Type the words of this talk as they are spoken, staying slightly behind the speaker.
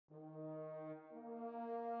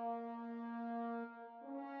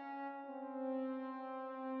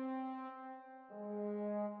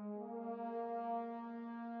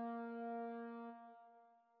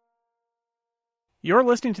You're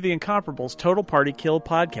listening to the Incomparables Total Party Kill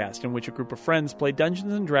podcast, in which a group of friends play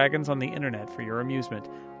Dungeons & Dragons on the internet for your amusement.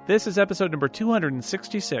 This is episode number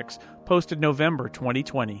 266, posted November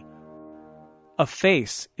 2020. A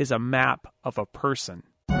face is a map of a person.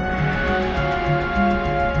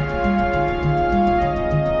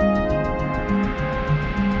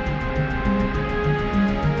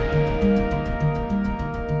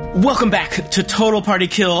 Welcome back to Total Party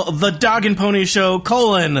Kill, the Dog and Pony Show,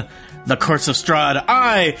 The Courts of Strahd.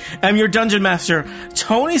 I am your Dungeon Master,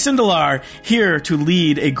 Tony Sindelar, here to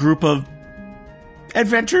lead a group of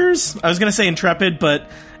adventurers. I was going to say intrepid, but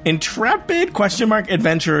intrepid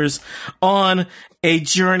adventurers on a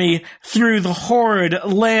journey through the horrid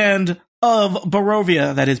land of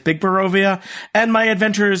Barovia, that is Big Barovia, and my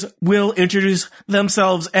adventurers will introduce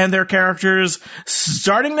themselves and their characters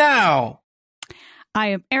starting now. I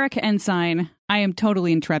am Erika Ensign. I am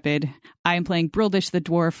totally intrepid. I am playing Brildish the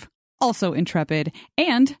Dwarf, also intrepid,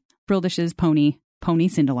 and Brildish's pony, Tony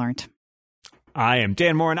Sindelar. I am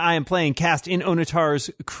Dan Moren. I am playing Cast in Onotar's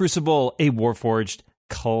Crucible, a warforged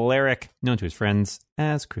cleric known to his friends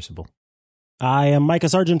as Crucible. I am Mikah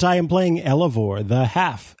Sargent. I am playing Elevor, the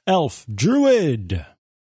half-elf druid.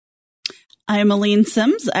 I am Aleen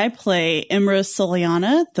Sims. I play Imra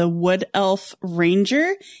Soliana, the wood elf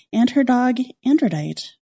ranger, and her dog, Androdite.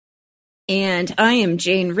 And I am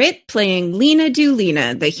Jane Ritt, playing Lena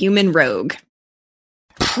Doolina, the human rogue.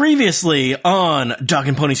 Previously on Dog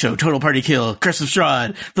and Pony Show, Total Party Kill, Curse of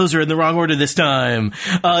Strahd. Those are in the wrong order this time.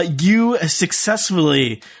 You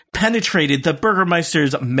successfully penetrated the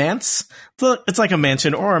Burgermeister's manse. It's like a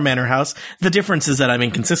mansion or a manor house. The difference is that I'm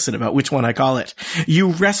inconsistent about which one I call it.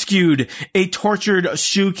 You rescued a tortured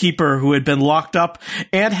shoekeeper who had been locked up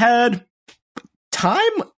and had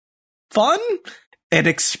fun, an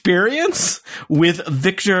experience with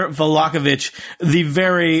Victor Vallaki, the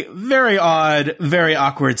very, very odd, very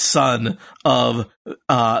awkward son of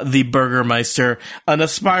the Burgermeister, an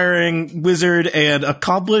aspiring wizard and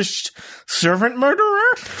accomplished servant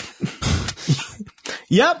murderer.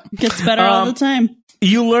 Yep. Gets better all the time.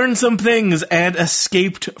 You learned some things and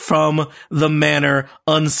escaped from the manor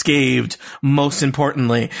unscathed, most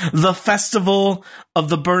importantly. The festival of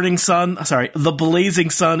the the blazing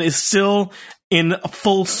sun is still in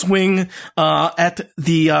full swing in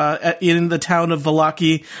the town of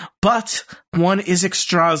Vallaki, but one is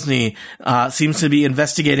Extrosny seems to be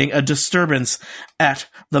investigating a disturbance at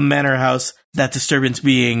the manor house, that disturbance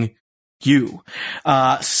being you.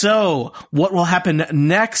 So what will happen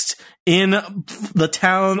next in the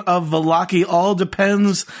town of Vallaki all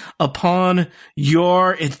depends upon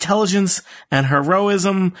your intelligence and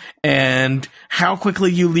heroism and how quickly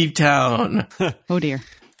you leave town. Oh dear.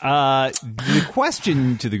 The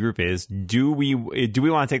question to the group is, do we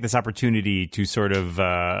want to take this opportunity to sort of,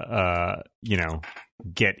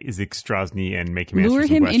 get Izikstrosny and make him answer some questions?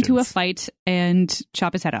 Lure him into a fight and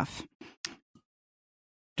chop his head off.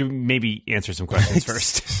 Do maybe answer some questions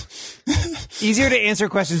first. Easier to answer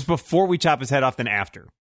questions before we chop his head off than after.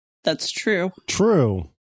 That's true. True.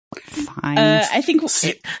 Fine. I think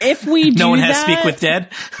if we do no one has that, speak with dead.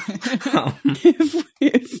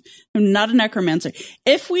 if I'm not a necromancer.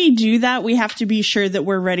 If we do that, we have to be sure that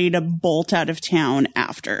we're ready to bolt out of town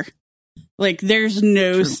after. Like, there's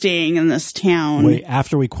no staying in this town. Wait,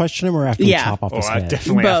 after we question him or after we chop off his head?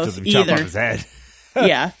 Definitely both, after we chop either. off his head.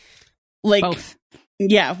 Yeah. Like, both.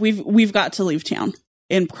 Yeah, we've got to leave town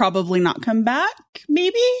and probably not come back,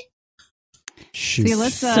 maybe? Shoot. See,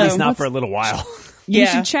 let's, At least not for a little while.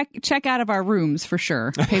 Yeah. We should check out of our rooms for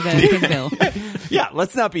sure. Pay the bill. Yeah,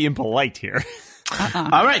 let's not be impolite here.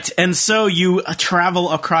 All right, and so you travel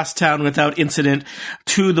across town without incident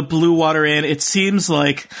to the Blue Water Inn. It seems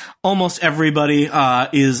like almost everybody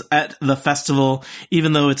is at the festival,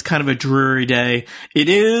 even though it's kind of a dreary day. It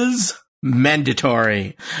is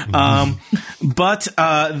mandatory. But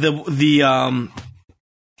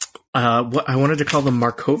what I wanted to call them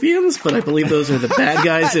Markovians, but I believe those are the bad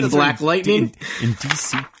guys in Black Lightning. In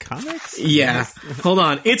DC Comics? Yeah. Hold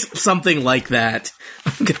on. It's something like that.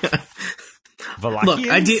 Vallakians? Look,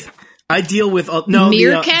 I deal with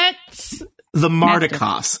Meerkats? the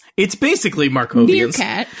Mardukos. It's basically Markovians.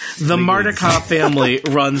 Meerkats. The Mardukov family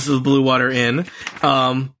runs the Blue Water Inn.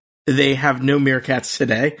 They have no meerkats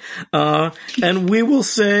today. And we will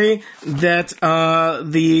say that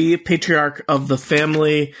the patriarch of the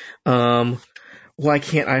family, why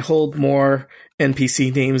can't I hold more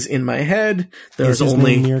NPC names in my head. Is his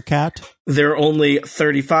name Meerkat? There are only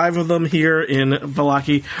 35 of them here in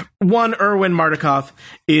Vallaki. One, Erwin Mardikoff,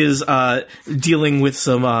 is dealing with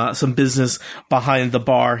some business behind the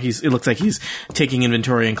bar. It looks like he's taking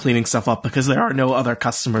inventory and cleaning stuff up because there are no other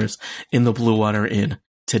customers in the Blue Water Inn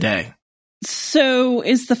today. So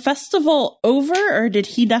is the festival over, or did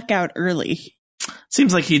he duck out early?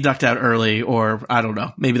 Seems like he ducked out early, or I don't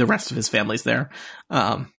know, maybe the rest of his family's there.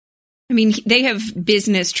 I mean, they have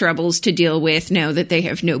business troubles to deal with now that they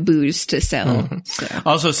have no booze to sell. Mm-hmm. So.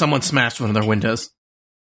 Also, someone smashed one of their windows.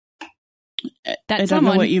 That I don't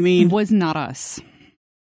someone know what you mean. was not us.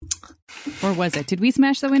 Or was it? Did we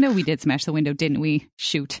smash the window? We did smash the window, didn't we?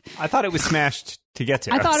 Shoot. I thought it was smashed to get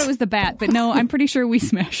to us. I thought it was the bat, but no, I'm pretty sure we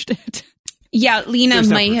smashed it. Yeah, Lena There's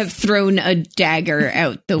no might proof. have thrown a dagger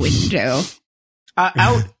out the window.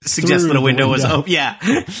 Out suggests that a window was open. Yeah.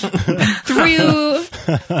 Through.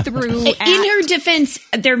 Through In her defense,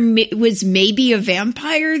 there was maybe a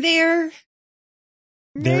vampire there.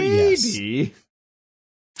 Yes. Maybe.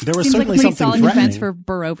 There was Seems like certainly pretty something solid defense threatening. for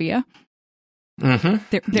Barovia. Mm-hmm.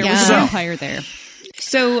 There Yeah. was a So- vampire there.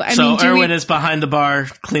 So, I So mean, do Erwin we, is behind the bar,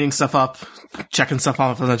 cleaning stuff up, checking stuff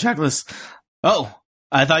off on the checklist. Oh,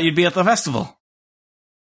 I thought you'd be at the festival.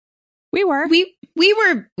 We were.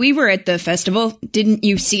 we were at the festival. Didn't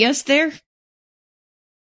you see us there?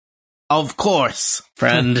 Of course,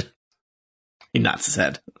 friend. He nods his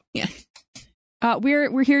head. Yeah.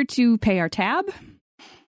 We're here to pay our tab.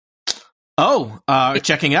 Oh,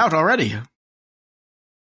 checking out already.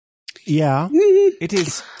 Yeah. It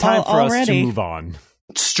is time for us to Already. move on.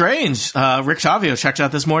 Strange. Rick Chavio checked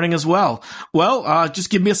out this morning as well. Well, just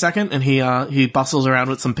give me a second, and he bustles around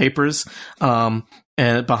with some papers,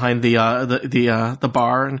 and behind the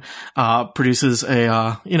bar, and produces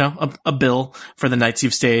a bill for the nights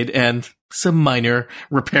you've stayed and some minor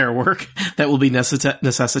repair work that will be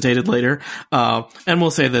necessitated later. And we'll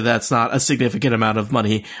say that that's not a significant amount of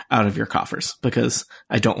money out of your coffers because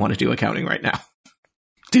I don't want to do accounting right now.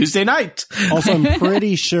 Tuesday night. Also, I'm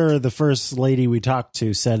pretty sure the first lady we talked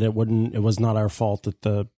to said it was not our fault that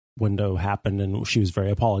the window happened, and she was very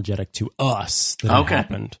apologetic to us that it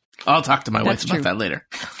happened. I'll talk to my wife about that later.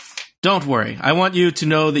 Don't worry. I want you to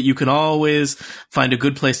know that you can always find a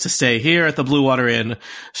good place to stay here at the Blue Water Inn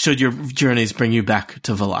should your journeys bring you back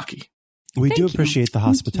to Vallaki. We Thank do you. appreciate the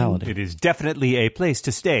hospitality. It is definitely a place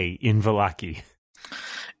to stay in Vallaki.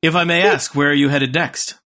 If I may ask, where are you headed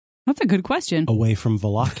next? That's a good question. Away from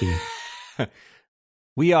Vallaki.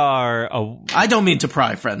 We are I don't mean to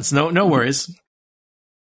pry, friends. No worries.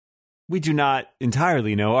 we do not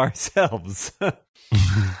entirely know ourselves. To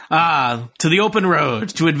the open road,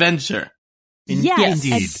 to adventure. Yes,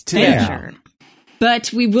 Indeed. adventure.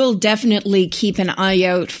 But we will definitely keep an eye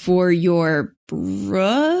out for your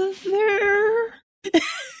brother.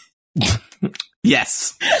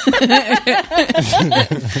 Yes.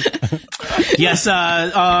 Yes,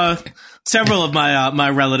 several of my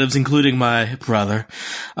relatives, including my brother,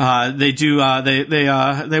 they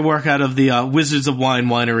work out of the Wizards of Wine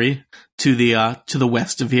winery to the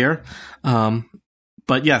west of here.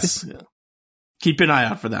 But yes, keep an eye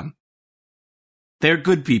out for them. They're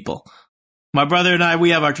good people. My brother and I, we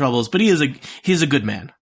have our troubles, but he's a good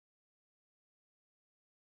man.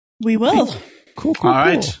 We will. Cool. All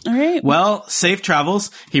right. All right. Well, safe travels.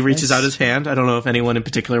 He reaches Thanks. out his hand. I don't know if anyone in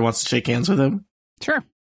particular wants to shake hands with him. Sure.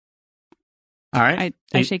 All right.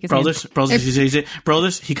 I shake his hand.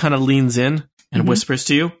 Brothers, he kind of leans in and whispers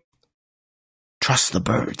to you, trust the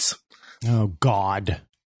birds. Oh, God.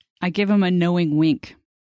 I give him a knowing wink.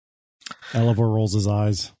 Elivor rolls his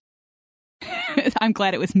eyes. I'm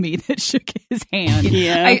glad it was me that shook his hand.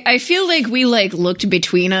 Yeah. I feel like we looked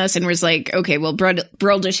between us and was like, okay, well,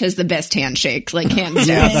 Broldish has the best handshake, hands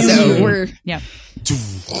down. that's So true. we're Yeah.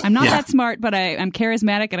 I'm not that smart, but I'm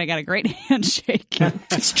charismatic and I got a great handshake.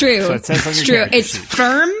 it's true. So it says on It's your true. character It's sheet.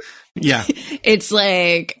 firm. Yeah. It's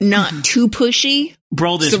not too pushy.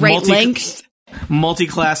 Broldish, It's the right length.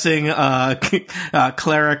 multi-classing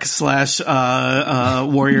cleric /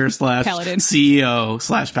 warrior / Paladin.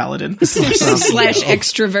 CEO / paladin /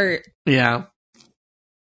 extrovert. Yeah.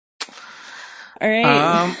 All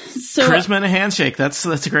right. So Charisma and a handshake. That's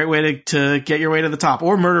a great way to get your way to the top,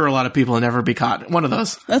 or murder a lot of people and never be caught. One of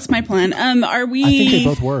those. that's my plan. Are we? I think they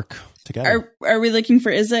both work together. Are we looking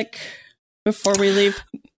for Izek before we leave?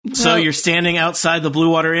 So you're standing outside the Blue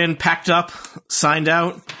Water Inn, packed up, signed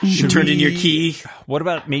out, turned in your key. What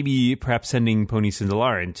about maybe perhaps sending Pony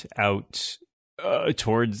Sindelar out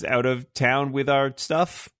towards out of town with our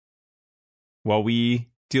stuff while we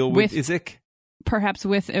deal with Izek? Perhaps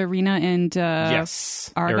with Arena and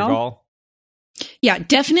Yes. Argal? Yeah,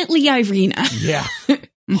 definitely Irina. Yeah.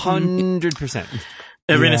 100%.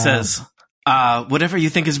 Irina says, whatever you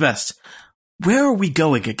think is best. Where are we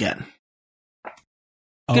going again?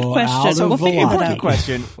 Good question. So We'll figure that out.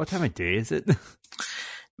 Question. What time of day is it?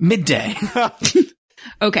 Midday.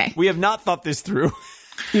 Okay. We have not thought this through.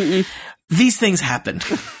 These things happen.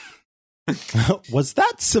 Was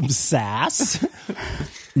that some sass?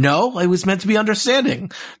 No, I was meant to be understanding.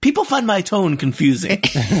 People find my tone confusing.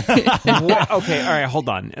 Okay, all right, hold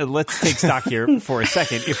on. Let's take stock here for a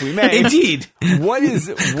second, if we may. Indeed. What is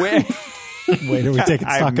where? Wait, are we taking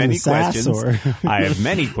I have stock in the many sass? questions. Or? I have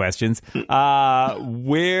many questions.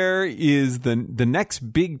 Where is the next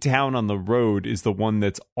big town on the road? Is the one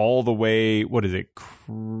that's all the way? What is it?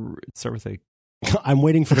 Start with a. I'm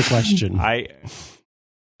waiting for the question. It's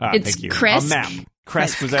thank you. Kresk. A map.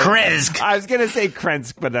 Kresk was that? Kresk. I was gonna say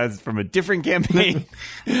Krensk, but that's from a different campaign.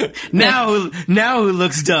 Now who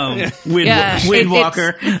looks dumb?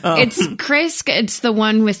 Windwalker. It's Kresk. It's the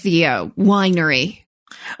one with the winery.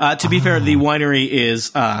 To be fair, the winery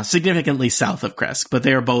is significantly south of Kresk, but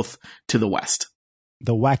they are both to the west.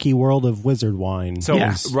 The wacky world of wizard wine. So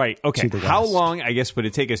Yes. right, okay. To the How west. long, I guess, would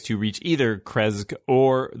it take us to reach either Kresk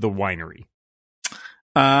or the winery?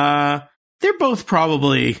 They're both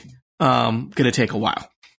probably going to take a while.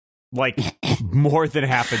 Like more than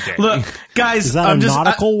half a day. Look, guys, Is that a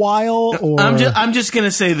nautical while? Or I'm just going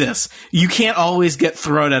to say this: you can't always get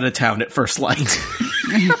thrown out of town at first light.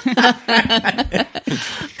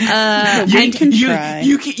 I can try.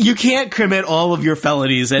 You can't commit all of your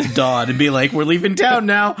felonies at dawn and be like, "We're leaving town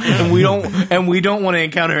now, and we don't want to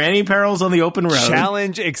encounter any perils on the open road."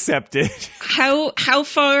 Challenge accepted. How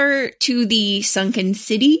far to the sunken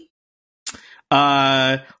city?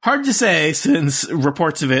 Hard to say since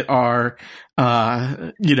reports of it are,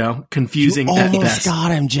 confusing you at almost best.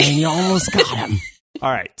 got him, Jane. You almost got him. All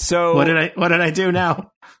right, so What did I do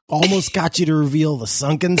now? Almost got you to reveal the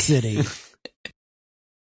sunken city.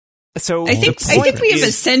 So I think we have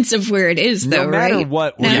a sense of where it is, though, no matter right?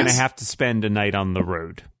 what, we're Yes. going to have to spend a night on the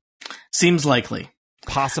road, Seems likely.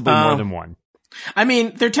 possibly more than one. I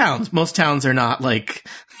mean, they're towns. Most towns are not like,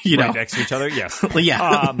 Right next to each other. Yes.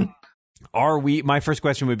 Yeah. Are we? My first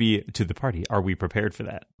question would be to the party: are we prepared for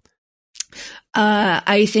that?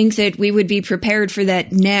 I think that we would be prepared for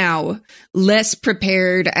that now, less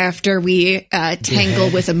prepared after we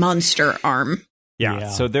tangle with a monster arm. Yeah.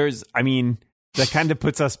 So that kind of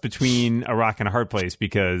puts us between a rock and a hard place,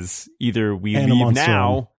 because either we And a leave monster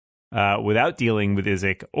now without dealing with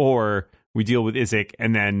Izek, or we deal with Izek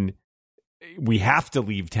and then we have to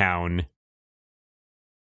leave town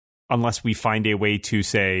unless we find a way to,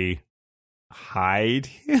 say, hide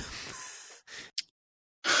him.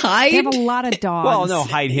 They have a lot of dogs. Well, no,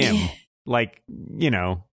 hide him. Like,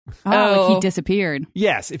 like he disappeared.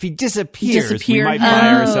 yes, if he disappears, we Disappeared. might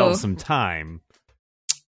buy Oh. ourselves some time.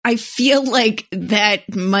 I feel like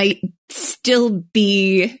that might still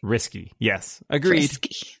be Risky. Yes. Agreed.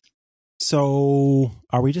 risky. So,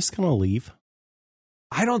 are we just going to leave?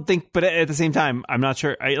 I don't think, but at the same time, I'm not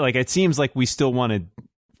sure. It seems like we still want to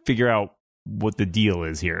figure out what the deal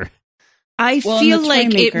is here. I Well, feel and the like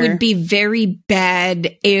it Toymaker- would be very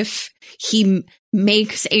bad if he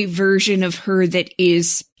makes a version of her that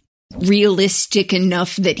is realistic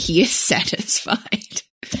enough that he is satisfied.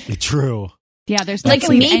 True. Yeah, there's Like,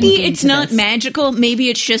 definitely an maybe endgame it's to not this. magical, maybe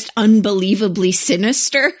it's just unbelievably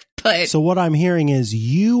sinister, but So what I'm hearing is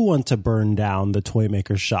you want to burn down the toy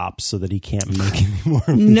maker shop so that he can't make any more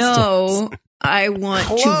mistakes. no, I want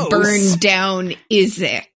Close. to burn down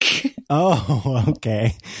Izek. Oh,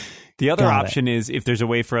 okay. The other Got it. option is if there's a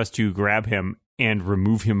way for us to grab him and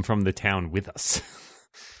remove him from the town with us.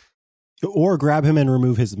 Or grab him and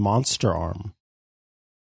remove his monster arm.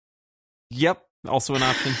 Yep. Also an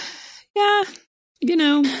option. Yeah.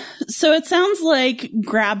 So it sounds like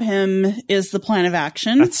grab him is the plan of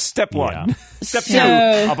action. That's step one. Yeah. Step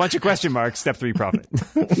So- two, a bunch of question marks. Step three, profit.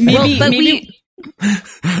 maybe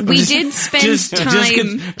We did spend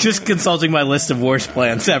time. Just consulting my list of worst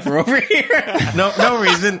plans ever over here. No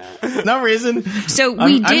reason. So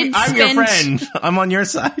we I'm did your spend. friend. I'm on your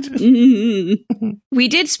side. We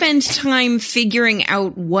did spend time figuring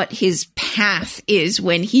out what his path is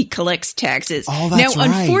when he collects taxes. Oh, that's now,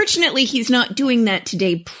 right. unfortunately, he's not doing that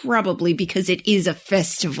today, probably because it is a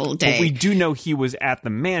festival day. But we do know he was at the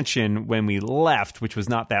mansion when we left, which was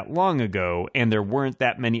not that long ago, and there weren't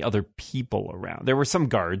that many other people around. There were some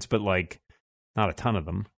guards, but not a ton of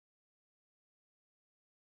them.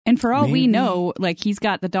 And for all we Maybe. know, he's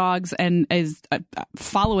got the dogs and is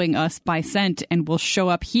following us by scent and will show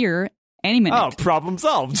up here any minute. Oh, problem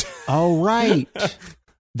solved. Oh, right.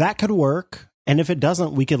 That could work. And if it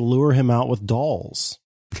doesn't, we could lure him out with dolls.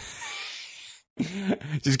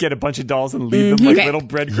 Just get a bunch of dolls and leave them like Okay. little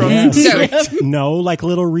breadcrumbs. Yes. No, like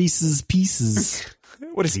little Reese's Pieces.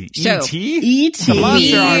 What is he? So, E.T.? E.T. A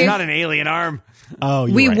monster We- arm, not an alien arm. Oh,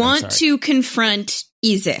 you're We right, I'm want sorry. to confront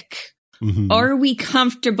Ezek. Mhm. Are we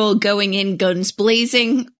comfortable going in guns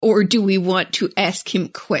blazing, or do we want to ask him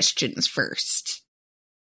questions first?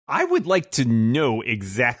 I would like to know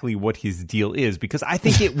exactly what his deal is, because I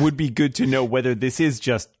think it would be good to know whether this is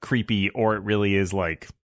just creepy or it really is like...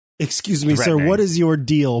 Excuse me, sir, threatening. what is your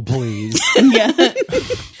deal, please? Yeah.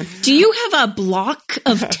 Do you have a block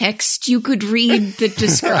of text you could read that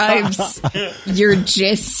describes your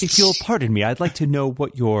gist? If you'll pardon me, I'd like to know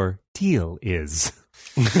what your deal is.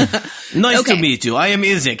 Nice Okay. to meet you. I am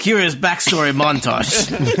Izek. Here is backstory montage.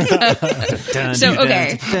 So,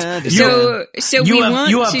 okay. So you we have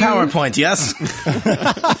want to PowerPoint, yes?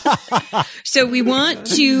 So we want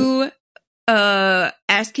to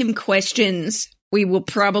ask him questions. We will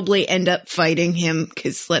probably end up fighting him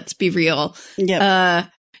because let's be real. Yep.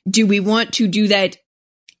 Do we want to do that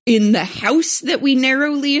in the house that we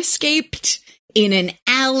narrowly escaped? In an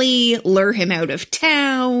alley? Lure him out of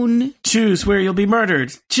town? Choose where you'll be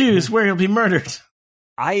murdered. Choose where you'll be murdered.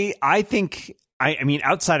 I think, I mean,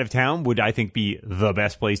 outside of town would, I think, be the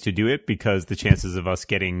best place to do it, because the chances of us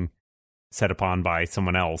getting set upon by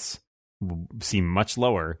someone else seem much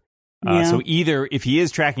lower. Yeah. So either, if he is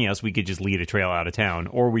tracking us, we could just lead a trail out of town,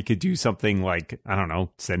 or we could do something like, I don't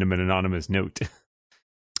know, send him an anonymous note.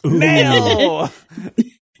 Mail!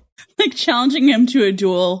 Like challenging him to a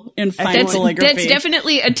duel in fine calligraphy. That's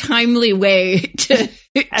definitely a timely way to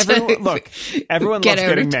Everyone get loves out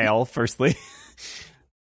getting of town. mail, firstly.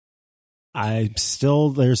 there's still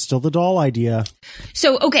the doll idea.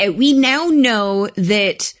 So, okay, we now know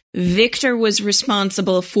that Victor was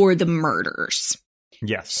responsible for the murders.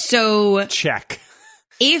 Yes. So, Check.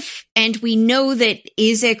 and we know that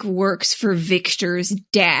Izek works for Victor's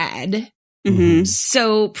dad. Mhm.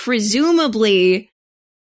 So, presumably,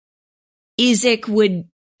 Izek would,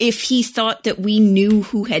 if he thought that we knew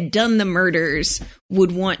who had done the murders,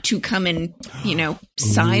 would want to come and,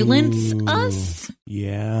 silence Ooh. us.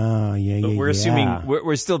 Yeah. But we're assuming,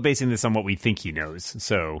 we're still basing this on what we think he knows.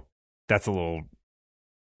 So that's a little,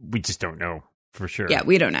 we just don't know for sure. Yeah,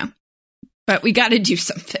 we don't know. But we got to do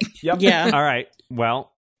something. Yep. Yeah. All right.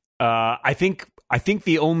 Well, I think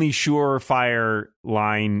the only surefire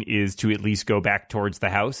line is to at least go back towards the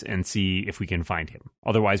house and see if we can find him.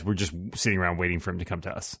 Otherwise, we're just sitting around waiting for him to come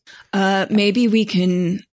to us. Maybe we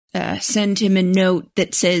can send him a note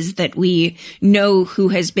that says that we know who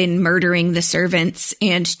has been murdering the servants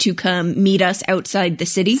and to come meet us outside the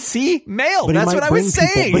city. See? Mail. But he That's might what I bring was people-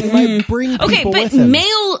 saying. But he might bring Okay, people but with him.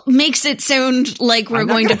 mail makes it sound like we're I'm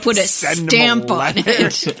not going to gonna put a send him a stamp on letter.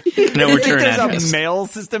 it. No You think return there's address. a mail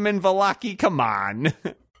system in Vallaki? Come on.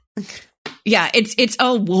 Yeah, it's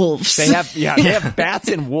all wolves. They have bats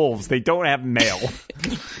and wolves. They don't have mail.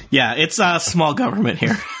 Yeah, it's a small government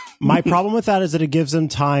here. My problem with that is that it gives him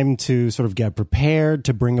time to sort of get prepared,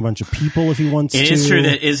 to bring a bunch of people if he wants to. It is true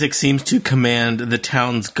that Izek seems to command the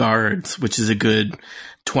town's guards, which is a good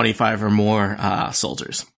 25 or more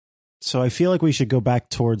soldiers. So I feel like we should go back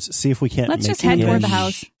towards, see if we can't Let's make just head him- toward the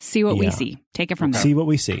house, see what we Yeah. see. Take it from there. See what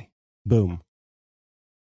we see. Boom.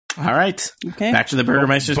 All right. Okay. Back to the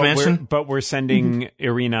Burgermeister's mansion. We're sending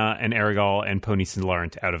Irina and Erigal and Pony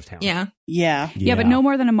Sindelar out of town. Yeah. Yeah. Yeah, but no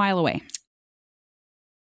more than a mile away.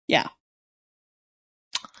 Yeah.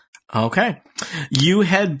 Okay. You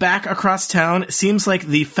head back across town. It seems like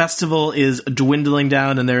the festival is dwindling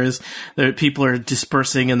down and people are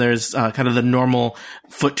dispersing and there's kind of the normal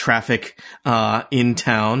foot traffic in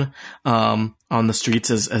town on the streets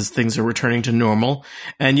as things are returning to normal.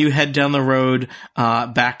 And you head down the road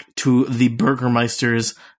back to the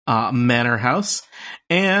Burgermeister's manor house.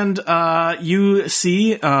 And you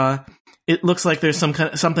see it looks like there's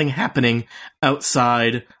something happening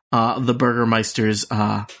outside the Burgermeister's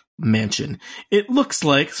mansion. It looks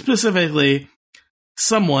like specifically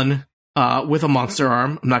someone with a monster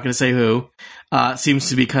arm, I'm not going to say who, seems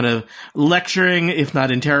to be kind of lecturing, if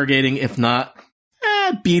not interrogating, if not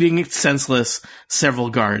beating senseless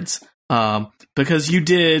several guards. Because you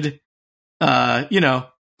did,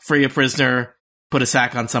 free a prisoner, put a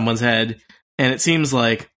sack on someone's head, and it seems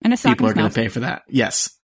like And a sock people in are going his to mouth. pay for that.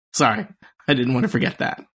 Yes. Sorry. I didn't want to forget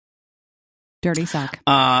that. Dirty sock.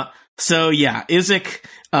 So yeah, Izek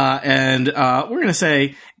and we're going to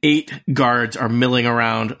say 8 guards are milling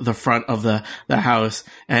around the front of the house,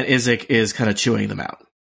 and Izek is kind of chewing them out.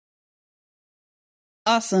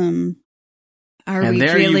 Awesome. And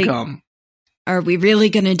there you come. Are we really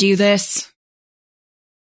going to do this?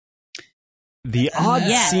 The odds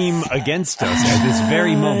seem against us at this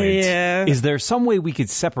very moment. Yeah. Is there some way we could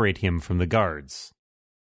separate him from the guards?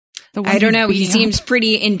 I don't know. He seems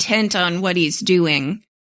pretty intent on what he's doing.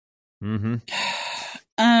 Mm-hmm.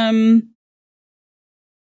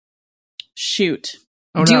 Shoot.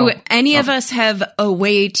 Oh, Do no. any of us have a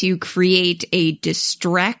way to create a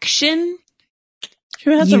distraction?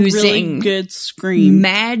 Who has a really Using good scream?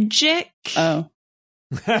 Magic? Oh.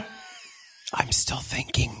 I'm still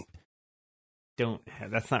thinking.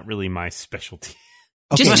 That's not really my specialty.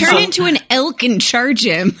 Just turn into an elk and charge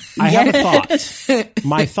him. I have a thought.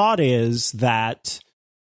 My thought is that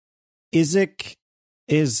Isaac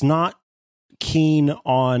is not keen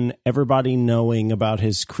on everybody knowing about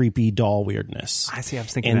his creepy doll weirdness. I see. I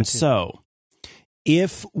was thinking And that too. so,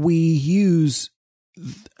 if we use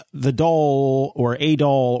the doll or a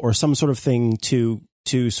doll or some sort of thing to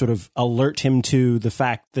sort of alert him to the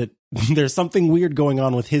fact that there's something weird going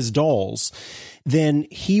on with his dolls, then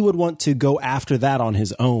he would want to go after that on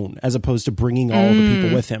his own, as opposed to bringing all the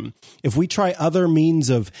people with him. If we try other means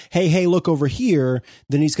of, hey, look over here,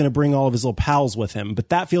 then he's going to bring all of his little pals with him. But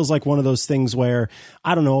that feels like one of those things where,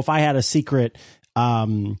 I don't know, if I had a secret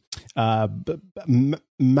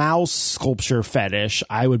mouse sculpture fetish,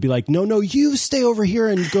 I would be like, no, you stay over here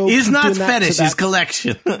and go. He's not doing that fetish, to his that.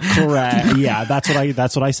 collection. Correct. Yeah, that's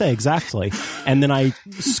what I say exactly. And then I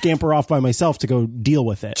scamper off by myself to go deal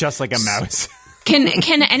with it. Just like a mouse.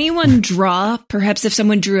 Can anyone draw? Perhaps if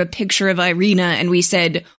someone drew a picture of Irina and we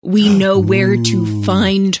said, we know where to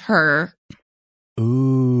find her.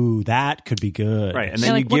 Ooh, that could be good. Right. And Yeah,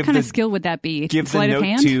 then like, you what give kind the, of skill would that be? give the Sleight of note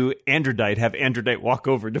hand? to Androdite, have Androdite walk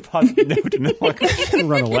over, deposit the note, and then walk over.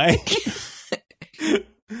 Run away.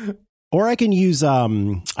 Or I can use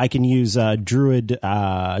druid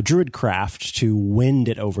craft to wind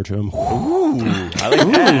it over to him. Ooh, I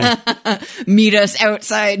like that. Meet us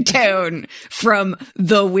outside town from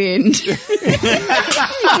the wind.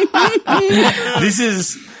 This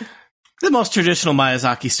is the most traditional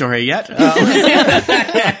Miyazaki story yet.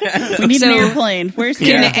 We need So, an airplane. Where's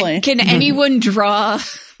the airplane? Can anyone draw?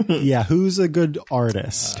 Yeah, who's a good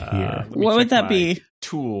artist here? Let me What would check that my be?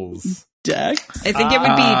 Tools. Dex? I think it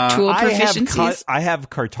would be tool proficiencies. I have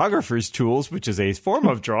cartographer's tools, which is a form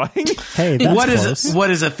of drawing. Hey, that's close.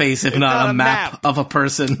 What is a face if not not a a map map. of a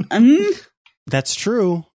person? That's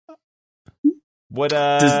true. What?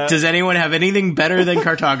 Does anyone have anything better than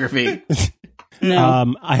cartography?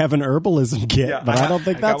 No. I have an herbalism kit, Yeah, but I don't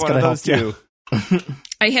think that's got going one to of help those you. too.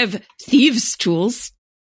 I have thieves' tools.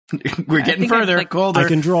 We're getting think I'd further, like- colder. I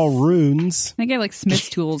can draw runes. I think I have like Smith's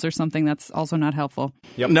tools or something. That's also not helpful.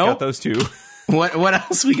 Yep, Nope. got those two. What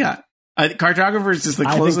else we got? Cartographer is just the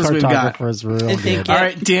I think closest we've got. cartographer is real I think good. All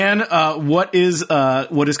right, Dan. What is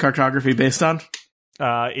cartography based on?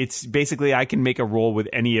 It's basically I can make a roll with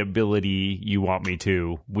any ability you want me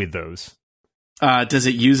to with those. Does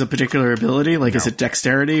it use a particular ability? Like, is No. it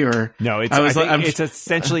dexterity or No, it's it's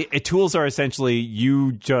essentially tools are essentially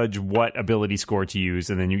you judge what ability score to use,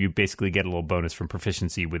 and then you basically get a little bonus from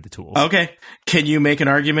proficiency with the tools. Okay. Can you make an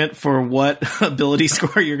argument for what ability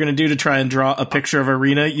score you're going to do to try and draw a picture of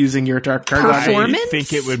Irina using your cartography? Performance? I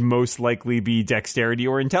think it would most likely be dexterity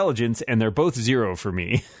or intelligence, and they're both 0 for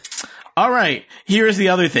me. All right. Here's the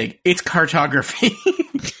other thing. It's cartography.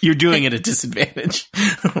 You're doing it at disadvantage.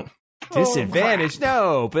 Disadvantage?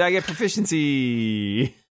 No, but I get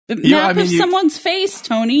proficiency. The Yeah, map I mean, of you- someone's face,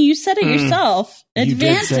 Tony. You said it yourself. You did say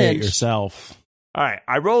it Advantage. yourself. All right,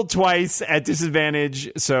 I rolled twice at disadvantage,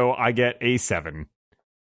 so I get a 7.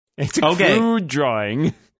 It's a Okay. crude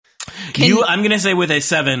drawing. I'm going to say with a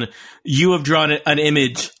 7, you have drawn an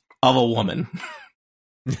image of a woman.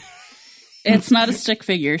 It's not a stick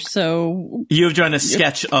figure, so You have drawn a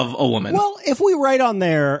sketch of a woman. Well, if we write on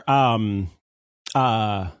there,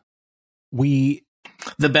 we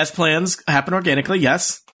The best plans happen organically,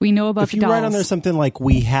 yes. We know about if the you dolls. write on there something like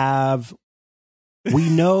we know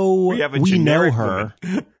We have a generic her,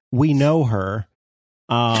 woman. we know her.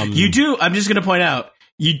 You do, I'm just going to point out,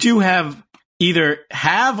 you do have either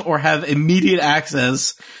have or have immediate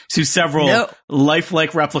access to several No.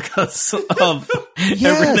 lifelike replicas of Yes,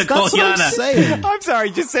 Erika that's what I'm Kolyana. saying. I'm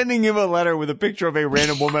sorry, just sending him a letter with a picture of a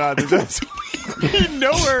random woman on it. We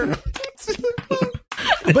know her.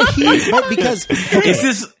 But because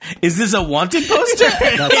Is this a wanted poster?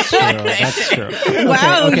 that's true. That's true.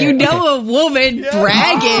 Wow, Okay, you know a woman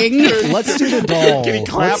bragging. Let's do the doll. Can he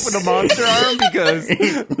clap with a monster arm? Because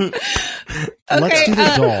Let's do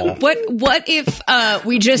the doll. What if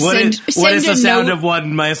we just What send is the a sound note? of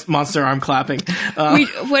one monster arm clapping?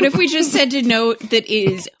 What if we just send a note that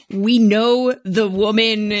is, we know the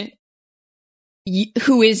woman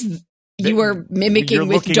who is you are mimicking You're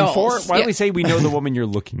with looking dolls. for? Why don't Yeah. we say we know the woman you're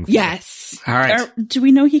looking for? Yes. All right. Do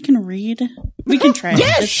we know he can read? We can try.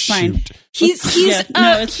 Yes! It's fine. He's Yeah,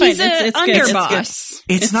 no, it's fine. he's a It's good. It's underboss.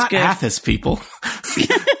 It's not good. Athos, people.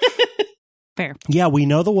 Fair. Yeah, we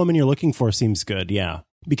know the woman you're looking for seems good. Yeah,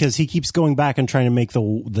 because he keeps going back and trying to make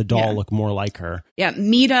the doll Yeah. look more like her. Yeah,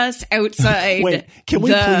 meet us outside Wait, can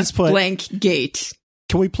we the please put- blank gate.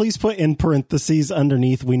 Can we please put in parentheses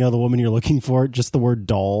underneath "we know the woman you're looking for" just the word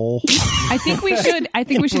doll? I think we should. I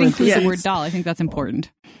think we should include Yes. the word doll. I think that's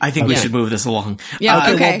important. I think we Yeah. should move this along. Yeah,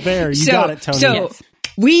 Okay, okay. well, there, you got it, Tony. So Yes.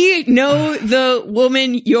 we know the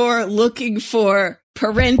woman you're looking for,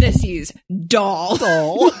 parentheses, doll.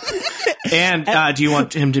 Doll. And do you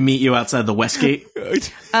want him to meet you outside the West Gate?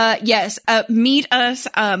 Yes, meet us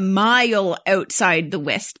a mile outside the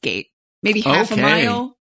West Gate. Maybe half a Okay.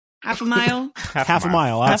 mile. Half a mile. Half a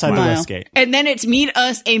mile outside the mile. West Gate. And then it's meet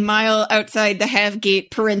us a mile outside the half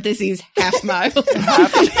gate, parentheses, half mile. Sorry,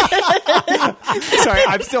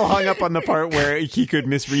 I'm still hung up on the part where he could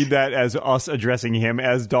misread that as us addressing him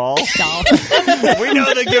as doll. Doll. We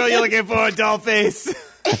know the girl you're looking for, doll face.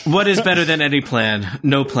 What is better than any plan?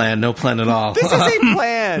 No plan at all. This is a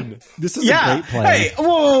plan. This is yeah. a great plan. Hey,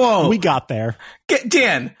 whoa. We got there.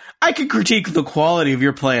 Dan, I could critique the quality of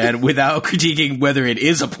your plan without critiquing whether it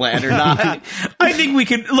is a plan or not. I think we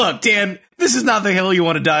could look, Dan. This is not the hill you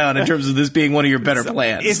want to die on in terms of this being one of your better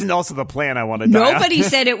plans. Isn't also the plan I want to die on. Nobody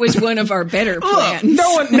said it was one of our better Look,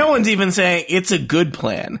 plans. no one's even saying it's a good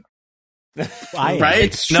plan, right?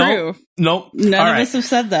 It's true. Nope. None All of right. us have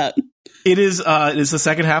said that. It is the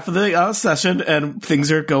second half of the session, and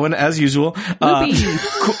things are going as usual. Whoopee.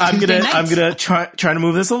 I'm Tuesday gonna night. try to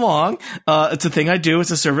move this along. It's a thing I do.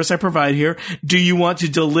 It's a service I provide here. Do you want to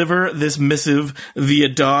deliver this missive via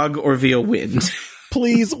dog or via wind?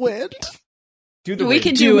 Please, wind. Do the We wind.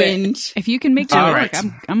 could Do do it. wind. If you can make it All work, right.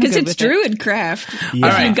 I'm Because good it's with it. Druidcraft. Yeah.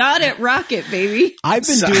 All right. You got it, rocket, baby. I've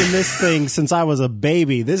been So- doing this thing since I was a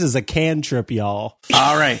baby. This is a cantrip, y'all.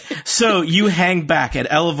 All right. So you hang back at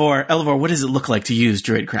Elevor. Elevor, what does it look like to use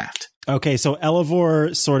Druidcraft? Okay, so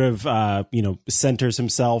Elevor sort of, centers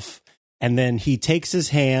himself, and then he takes his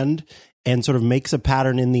hand and sort of makes a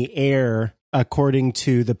pattern in the air according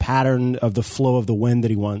to the pattern of the flow of the wind that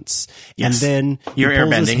he wants. Yes. And then You're he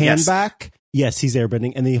pulls his airbending, hand yes. back. Yes, he's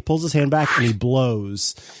airbending. And then he pulls his hand back and he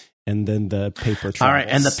blows. And then the paper travels. All right,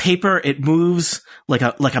 and the paper, it moves like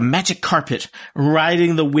a magic carpet,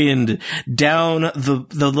 riding the wind down the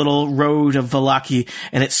little road of Vallaki,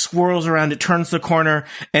 and it swirls around, it turns the corner,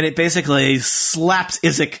 and it basically slaps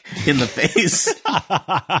Isaac in the face.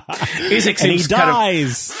 Isaac And he seems kind of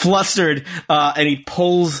dies. flustered, and he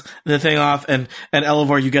pulls the thing off, and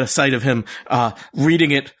Elevor, you get a sight of him,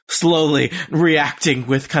 reading it slowly, reacting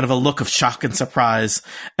with kind of a look of shock and surprise,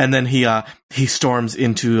 and then he storms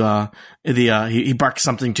into, he barks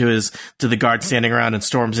something to the guard standing around and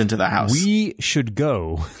storms into the house. We should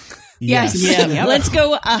go. Yes. Yeah. Let's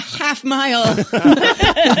go a half mile.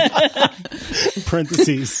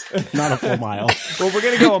 Parentheses, not a full mile. Well, we're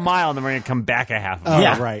going to go a mile and then we're going to come back a half mile. Oh,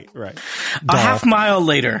 Yeah. right. A half mile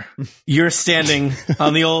later, you're standing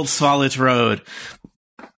on the old Svalich Road.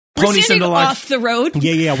 We're Pony standing Sindelar- off the road,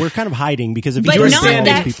 Yeah. We're kind of hiding because if but you You're not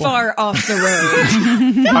standing- that people, far off the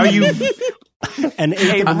road. Are you an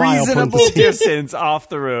eighth of a mile. Reasonable parentheses. distance off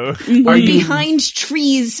the road. We're you- behind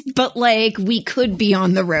trees, but like we could be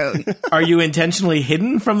on the road. are you intentionally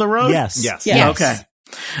hidden from the road? Yes. Yes. Yeah. Okay.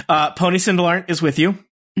 Pony Sindelar is with you.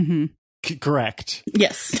 Mm-hmm. Correct.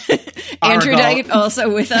 Yes. Andrew Argal. Dyke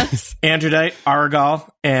also with us. Androdite, Argal,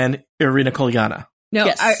 and Irina Kolyana. No,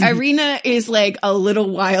 Yes. Irina is like a little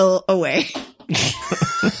while away.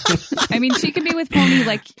 I mean, she could be with Pony,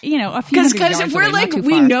 like, a few hundred Because yards if we're away, not like, too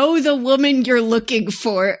we far. know the woman you're looking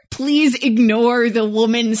for, please ignore the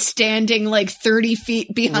woman standing like 30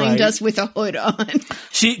 feet behind Right. us with a hood on.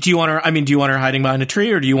 Do you want her hiding behind a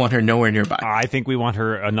tree, or do you want her nowhere nearby? I think we want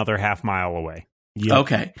her another half mile away. Yep.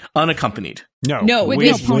 Okay. Unaccompanied. No,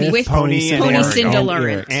 with Pony. With Pony and Pony Eric.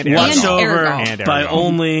 Sindelar. And Watched Ergal. over Ergal. by Ergal.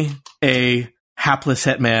 only a hapless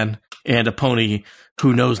hitman and a pony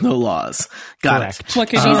who knows no laws. Got it. Correct. What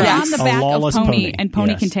could She's you Yes. on the A back of lawless Pony, pony. and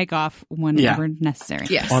Pony Yes. can take off whenever necessary.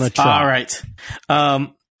 Yes. On a trot. All right.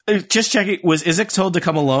 Just checking. Was Isaac told to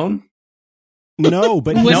come alone? No,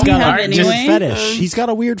 but Wouldn't he's got have a anyway. weird fetish. He's got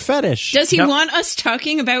a weird fetish. Does he Yep. want us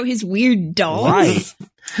talking about his weird dolls? Right.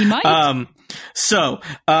 He might. Why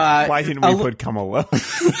didn't we put come alone?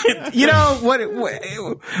 You know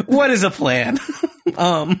what is a plan?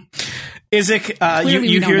 Isaac, Clearly we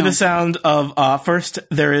you don't hear know. the sound of, first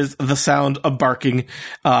there is the sound of barking,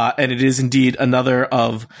 and it is indeed another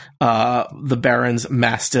of, the Baron's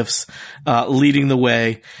mastiffs, leading the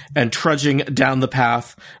way and trudging down the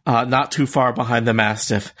path, not too far behind the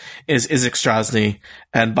mastiff is Isaac Strasny,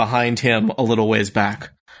 and behind him a little ways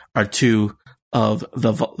back are two of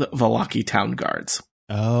the Vallaki town guards.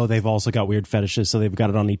 Oh, they've also got weird fetishes, so they've got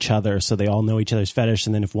it on each other, so they all know each other's fetish,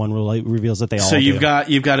 and then if one reveals it, they all So you've do. got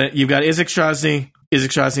Isaac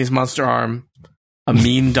Strasny's monster arm, a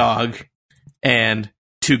mean dog, and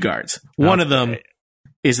two guards. One of them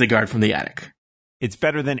is the guard from the attic. It's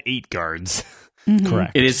better than 8 guards. Mhm.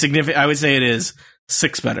 Correct. It is significant. I would say it is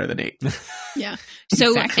 6 better than 8. Yeah. So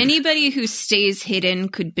Exactly. anybody who stays hidden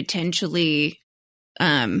could potentially,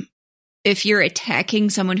 if you're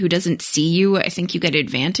attacking someone who doesn't see you, I think you get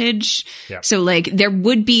advantage. Yeah. So like there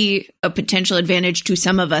would be a potential advantage to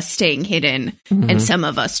some of us staying hidden and some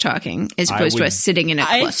of us talking, as I opposed to would- us sitting in a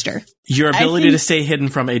I- cluster. Your ability think- to stay hidden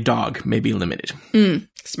from a dog may be limited.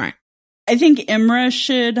 Smart. I think Imra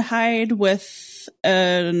should hide with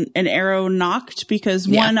an arrow knocked because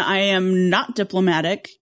Yeah. one, I am not diplomatic.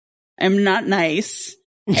 I'm not nice.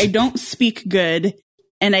 I don't speak good,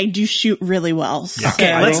 and I do shoot really well.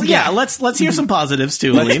 Yeah. So, Let's hear some positives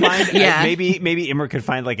too, Let's Aleen. find, Yeah. maybe Imra could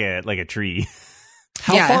find like a tree.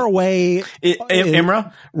 How Yeah. far away?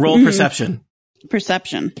 Imra, roll Mhm. perception.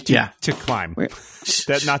 perception. Yeah. To climb. Where-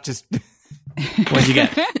 That not just What'd you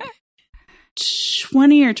get?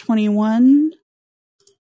 20 or 21.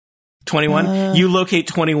 21? You locate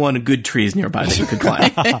 21 good trees nearby that you could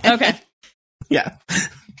climb. Okay. Yeah.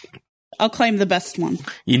 I'll claim the best one.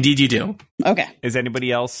 Indeed you do. Okay. Is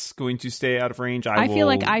anybody else going to stay out of range? I feel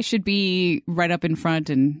like I should be right up in front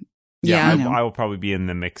and Yeah. you know. I will probably be in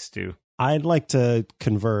the mix too. I'd like to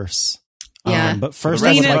converse. Yeah. But The first,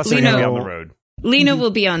 rest I would of like us to are going to be on know. the road. Lena will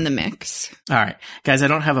be on the mix. All right. Guys, I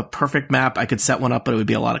don't have a perfect map. I could set one up, but it would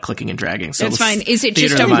be a lot of clicking and dragging. So That's let's fine. Is it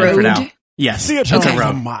theater just of a the mind for road? now. Yes. It's a Okay.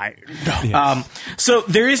 road. So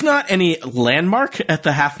there is not any landmark at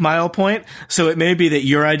the half mile point. So it may be that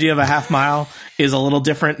your idea of a half mile is a little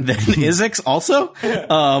different than Isaac's also.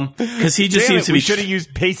 Cause he just Damn seems it, to we be, should have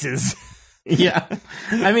used paces. yeah.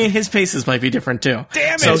 I mean, his paces might be different too.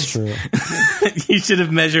 Damn it. So That's true. you should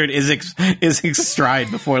have measured Isaac's stride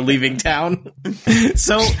before leaving town.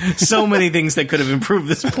 So many things that could have improved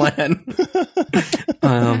this plan.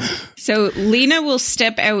 So Lena will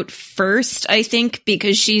step out first, I think,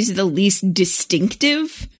 because she's the least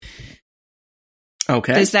distinctive.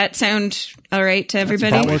 Okay. Does that sound all right to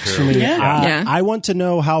everybody? That works for me. Yeah. Yeah. I want to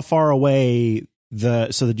know how far away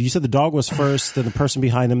you said the dog was first, then the person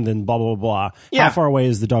behind them, then blah, blah, blah, blah. Yeah. How far away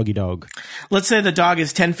is the doggy dog? Let's say the dog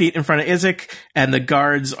is 10 feet in front of Isaac and the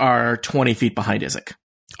guards are 20 feet behind Isaac.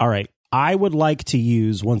 All right. I would like to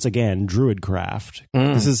use, once again, Druidcraft.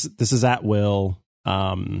 This is at will.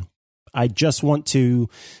 I just want to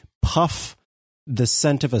puff the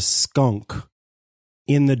scent of a skunk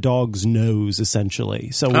in the dog's nose,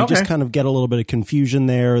 essentially. So we just kind of get a little bit of confusion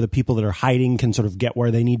there. The people that are hiding can sort of get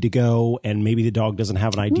where they need to go, and maybe the dog doesn't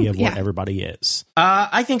have an idea of what yeah. everybody is.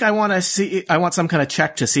 I think I want some kind of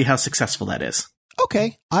check to see how successful that is.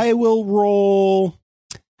 Okay. I will roll.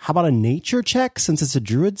 How about a nature check since it's a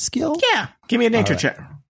druid skill? Yeah. Give me a nature All right. check.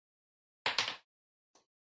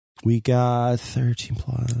 We got 13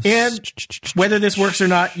 plus. And whether this works or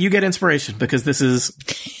not, you get inspiration because this is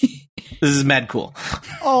mad cool.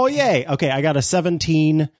 Oh, yay. Okay, I got a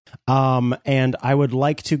 17. And I would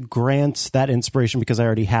like to grant that inspiration because I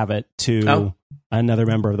already have it to another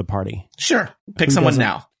member of the party. Sure. Pick Who someone doesn't?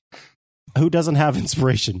 now. Who doesn't have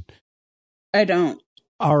inspiration? I don't.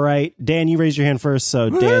 All right. Dan, you raise your hand first,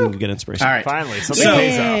 so Dan, you get inspiration. All right. Finally, something So,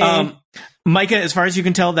 pays off. Micah, as far as you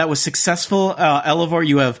can tell, that was successful. Elevor,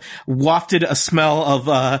 you have wafted a smell of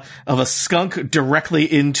a skunk directly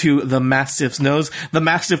into the Mastiff's nose. The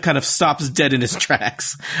Mastiff kind of stops dead in his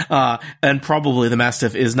tracks. And probably the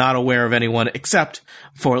Mastiff is not aware of anyone except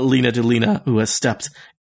for Lena Delina, who has stepped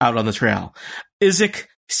out on the trail. Isaac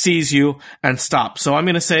sees you and stops. So I'm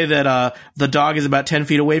going to say that the dog is about 10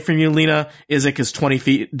 feet away from you, Lena. Isaac is 20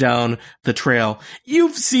 feet down the trail.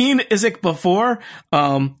 You've seen Isaac before,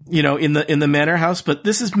 in the manor house, but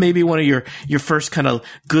this is maybe one of your first kind of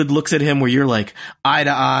good looks at him where you're like eye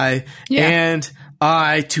to eye and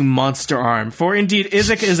eye to monster arm. For indeed,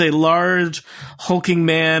 Isaac is a large, hulking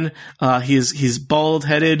man. He's bald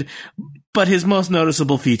headed, but his most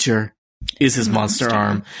noticeable feature is his monster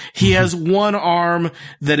arm. He has one arm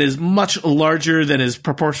that is much larger than is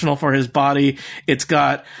proportional for his body. It's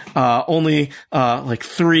got only like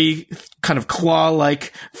 3 kind of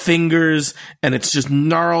claw-like fingers, and it's just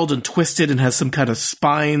gnarled and twisted and has some kind of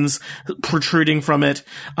spines protruding from it.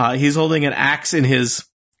 He's holding an axe in his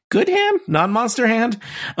good hand, non-monster hand,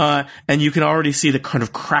 and you can already see the kind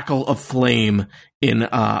of crackle of flame in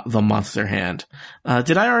the monster hand.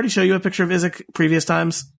 Did I already show you a picture of Isaac previous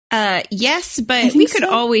times? Yes, but we could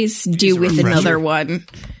always do with another one.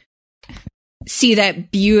 See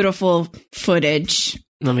that beautiful footage.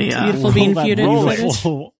 Let me Beautiful being footage.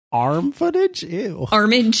 Arm footage? Ew.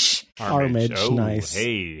 Armage. Armage, Oh, nice.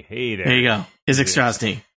 Hey there. There you go. Isaac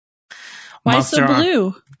Strasny. Why so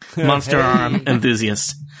blue? Monster arm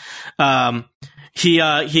enthusiast.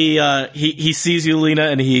 He sees you, Lena,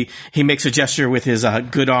 and he makes a gesture with his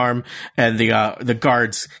good arm, and the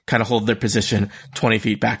guards kind of hold their position 20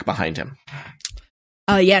 feet back behind him.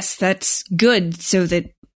 Yes, that's good, so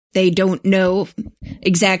that they don't know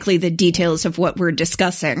exactly the details of what we're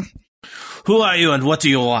discussing. Who are you, and what do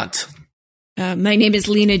you want? My name is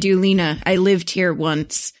Lena Dulina. I lived here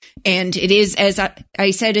once, and it is, as I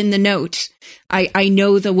said in the note, I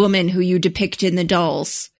know the woman who you depict in the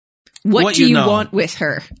dolls. What do you want with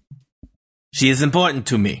her? She is important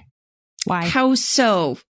to me. Why? How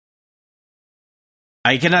so?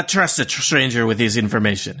 I cannot trust a stranger with his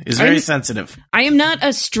information. It's very sensitive. I am not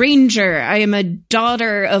a stranger. I am a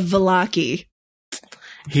daughter of Vallaki.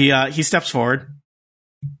 He steps forward.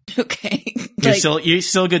 Okay. You're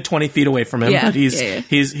still a good 20 feet away from him, but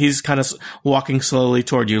he's kind of walking slowly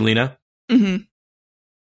toward you, Lena. Mm-hmm.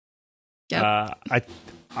 Yep.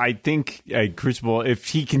 I think Crucible, if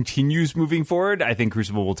he continues moving forward, I think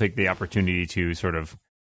Crucible will take the opportunity to sort of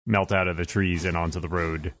melt out of the trees and onto the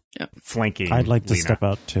road, flanking I'd like to Lena. step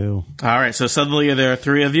out too. All right, so suddenly there are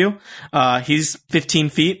 3 of you. He's 15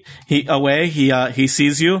 feet away. He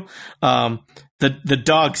sees you. The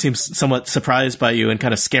dog seems somewhat surprised by you and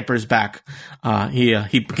kind of scampers back. He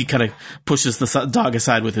kind of pushes the dog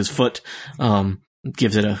aside with his foot,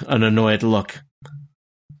 gives it an annoyed look.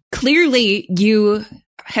 Clearly, you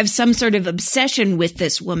have some sort of obsession with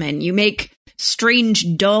this woman. You make strange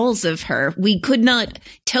dolls of her. We could not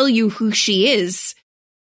tell you who she is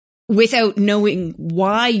without knowing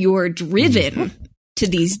why you're driven to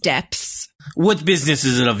these depths. What business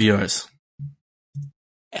is it of yours?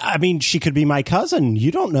 I mean, she could be my cousin.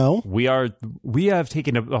 You don't know. We have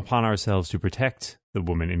taken it upon ourselves to protect the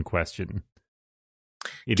woman in question.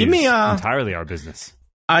 It is entirely our business.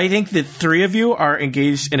 I think that 3 of you are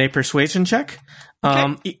engaged in a persuasion check.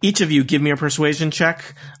 Okay. Each of you give me a persuasion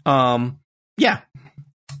check. 12.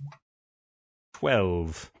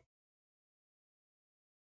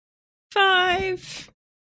 5.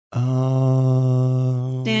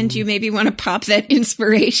 And you maybe want to pop that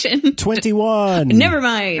inspiration. 21. Never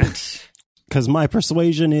mind. Because my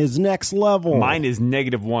persuasion is next level. Mine is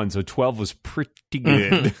 -1, so 12 was pretty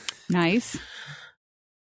good. Nice.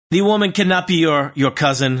 The woman cannot be your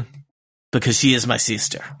cousin because she is my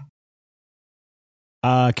sister.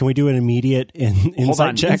 Can we do an immediate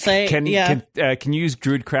insight check? Can you use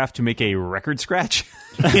Druidcraft to make a record scratch?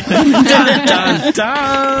 Dun, dun,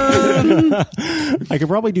 dun. I could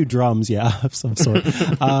probably do drums, of some sort.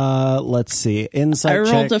 Let's see. Insight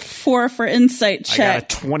check. I rolled a 4 for insight check. I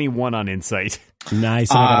got a 21 on insight.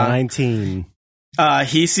 Nice, and I got a 19.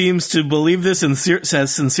 He seems to believe this and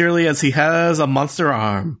says sincerely as he has a monster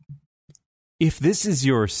arm. If this is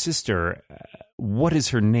your sister, what is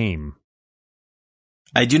her name?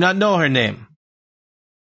 I do not know her name.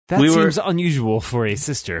 That seems unusual for a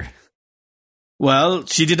sister. Well,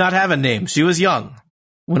 she did not have a name. She was young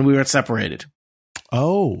when we were separated.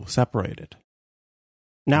 Oh, separated.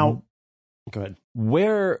 Now, go ahead.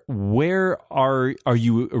 Where are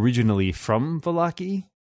you originally from, Vallaki?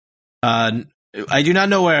 I do not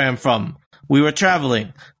know where I am from. We were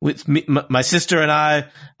traveling with my sister and I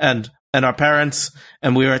and our parents,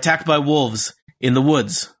 and we were attacked by wolves in the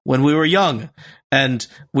woods when we were young, and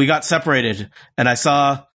we got separated. And I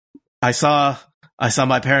saw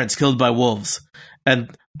my parents killed by wolves, and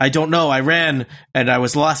I don't know. I ran, and I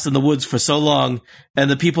was lost in the woods for so long.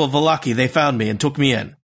 And the people of Vallaki, they found me and took me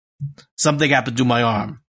in. Something happened to my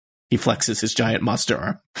arm. He flexes his giant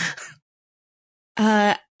monster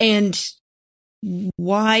arm. And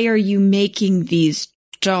why are you making these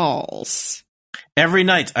dolls? Every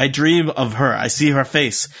night I dream of her. I see her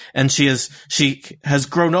face, and she has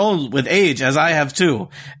grown old with age, as I have too.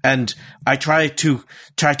 And I try to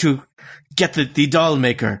get the doll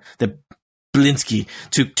maker, the Blinsky,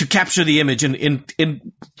 to capture the image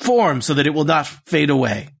in form so that it will not fade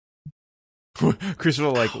away. Christopher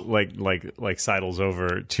like sidles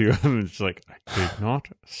over to him and is like, I did not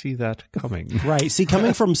see that coming. Right. See,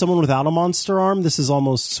 coming from someone without a monster arm, this is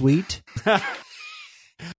almost sweet.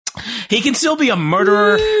 He can still be a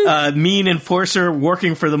murderer, mean enforcer,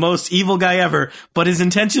 working for the most evil guy ever, but his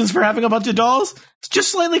intentions for having a bunch of dolls, it's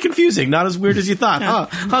just slightly confusing. Not as weird as you thought.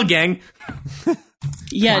 Huh, gang?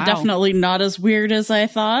 Yeah, Wow. Definitely not as weird as I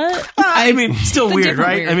thought. I mean, still weird, different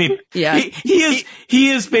right? weird. I mean, Yeah.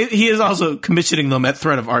 he is also commissioning them at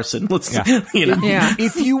threat of arson. Let's, you know. Yeah.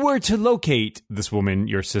 If you were to locate this woman,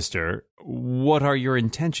 your sister, what are your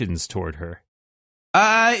intentions toward her?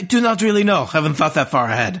 I do not really know. Haven't thought that far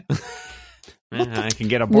ahead. I can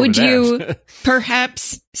get aboard Would with you that.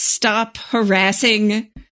 perhaps stop harassing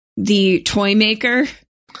the toy maker?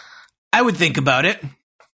 I would think about it.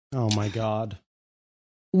 Oh my god.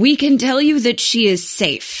 We can tell you that she is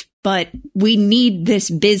safe, but we need this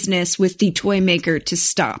business with the toy maker to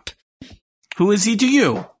stop. Who is he to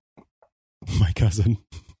you? My cousin.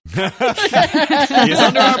 He's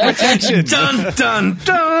under our protection. Dun, dun,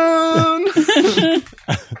 dun!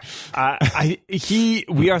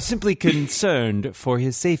 We are simply concerned for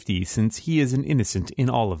his safety since he is an innocent in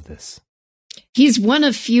all of this. He's one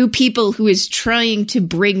of few people who is trying to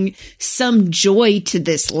bring some joy to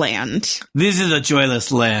this land. This is a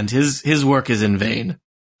joyless land. His work is in vain.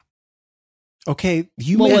 Okay,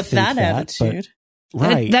 you Well, may with think that attitude. but,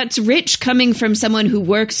 right. That's rich coming from someone who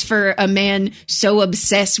works for a man so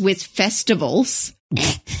obsessed with festivals.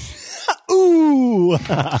 Ooh.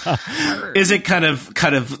 Is it kind of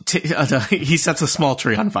he sets a small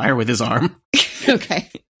tree on fire with his arm. Okay.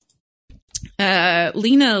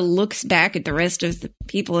 Lena looks back at the rest of the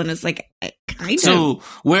people and is like, kind of. So,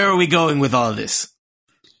 where are we going with all of this?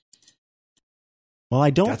 Well, I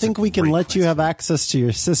don't That's a think we can great let you question. have access to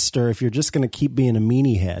your sister if you're just going to keep being a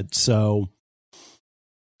meanie head. So,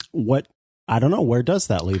 what? I don't know. Where does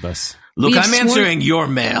that leave us? Look, We've I'm sworn- answering your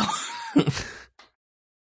mail.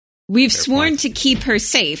 We've Fair sworn point. to keep her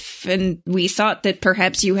safe, and we thought that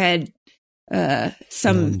perhaps you had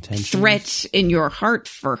some intentions? threat in your heart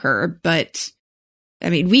for her, but I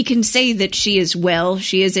mean, we can say that she is well.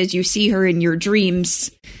 She is as you see her in your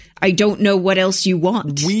dreams. I don't know what else you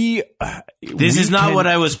want. This is not what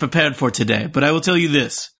I was prepared for today, but I will tell you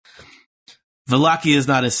this. Vallaki is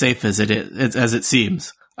not as safe as it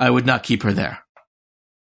seems. I would not keep her there.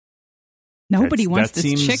 Nobody That wants this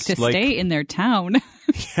seems chick to like- stay in their town.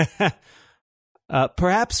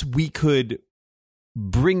 Perhaps we could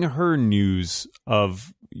bring her news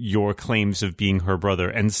of your claims of being her brother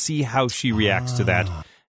and see how she reacts to that,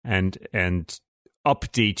 and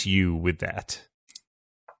update you with that.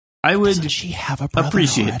 I would Doesn't she have a brother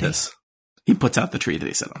appreciate already? this. He puts out the tree that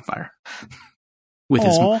he set on fire with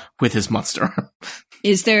Aw. his monster arm.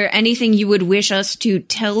 Is there anything you would wish us to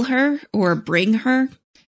tell her or bring her?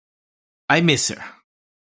 I miss her.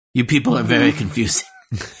 You people are very confusing.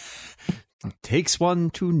 Takes one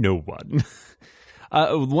to know one.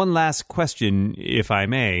 One last question, if I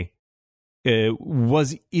may.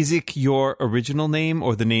 Was Isaac your original name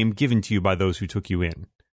or the name given to you by those who took you in?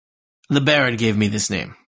 The Baron gave me this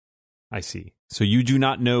name. I see. So you do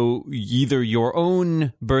not know either your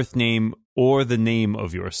own birth name or the name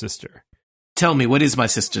of your sister. Tell me, what is my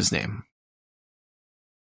sister's name?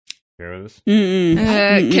 Hear this?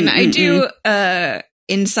 Can I do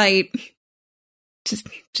insight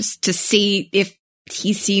just to see if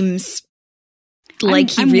he seems like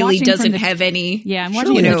he I'm really watching doesn't from the- have any Yeah, I'm Sure,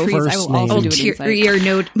 watching you the know, trees. I first will also name. do an insight.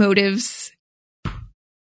 ulterior motives?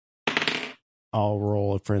 I'll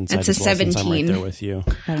roll it for insight. That's a as well, since I'm right 17. there with you.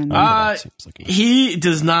 I don't know. That seems like a- He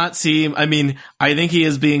does not seem. I mean, I think he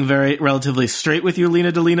is being very relatively straight with you,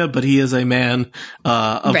 Lena Delina, but he is a man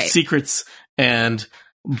of Right. secrets and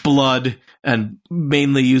blood, and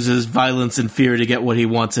mainly uses violence and fear to get what he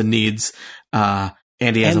wants and needs.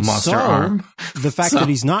 And he has And a monster so, arm. The fact So- that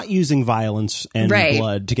he's not using violence and Right.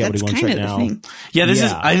 blood to get That's what he wants kind right of now. the thing. Yeah, this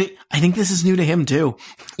is. Yeah. I think this is new to him too.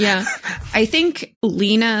 Yeah. I think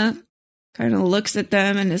Lena kind of looks at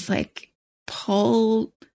them and is like,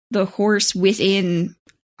 pull the horse within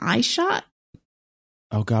eye shot.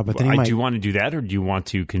 Oh god, but then he Do might. you want to do that, or do you want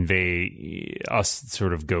to convey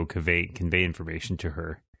convey information to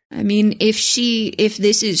her? I mean, if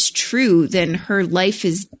this is true, then her life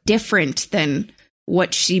is different than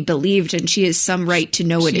what she believed, and she has some right to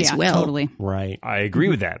know it as Yeah, well. Totally. Right. I agree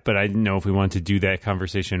with that, but I didn't know if we wanted to do that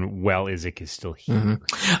conversation while Isaac is still here.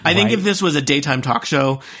 I think Right. if this was a daytime talk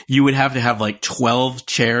show, you would have to have like 12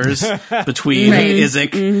 chairs between Right.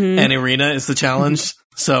 Isaac and Irina is the challenge.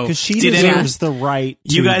 So Because she did any- deserves the right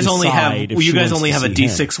to you guys only have decide if you she guys wants only to have a see him.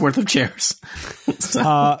 D6 worth of chairs.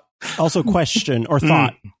 So- Also, question or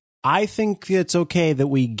thought. I think it's okay that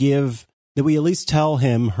we at least tell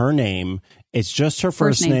him her name. It's just her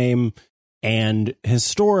first name. And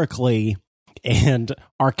historically and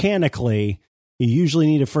arcanically, you usually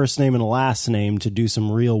need a first name and a last name to do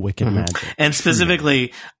some real wicked magic. And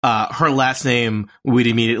specifically, her last name would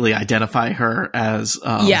immediately identify her as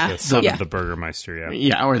the son of the Burgermeister. Or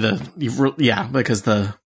because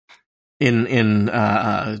in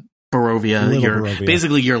Barovia, Barovia,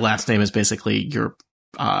 basically your last name is basically your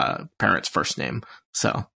parents' first name.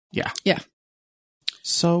 So yeah.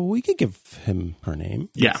 So we could give him her name.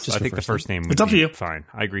 Yeah, I think the first name would it's up to you. Fine.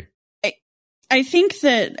 I agree. I think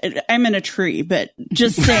that I'm in a tree, but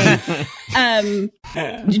just saying,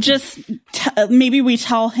 maybe we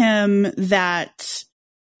tell him that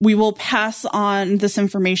we will pass on this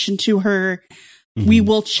information to her. Mm-hmm. We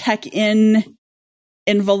will check in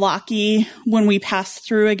Vallaki when we pass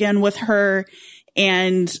through again with her.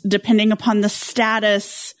 And depending upon the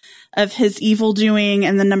status of his evil doing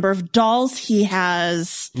and the number of dolls he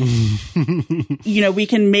has, we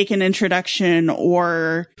can make an introduction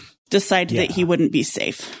or decide that he wouldn't be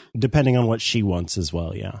safe. Depending on what she wants as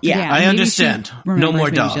well, yeah. I understand. No more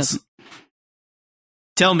dolls.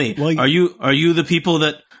 Tell me, are you the people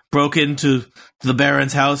that broke into the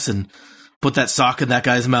Baron's house and put that sock in that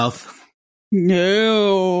guy's mouth?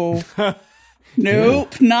 No.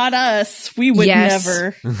 Nope, not us. We would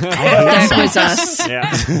never. That was us.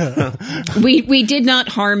 Yeah. We did not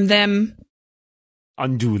harm them.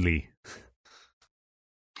 Unduly.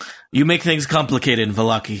 You make things complicated in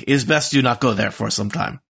Vallaki. It's best you not go there for some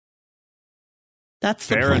time. That's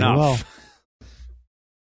fair enough. Well.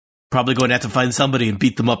 Probably going to have to find somebody and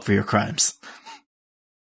beat them up for your crimes.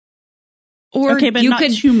 Or but you not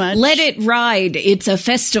could too much. Let it ride. It's a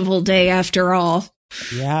festival day after all.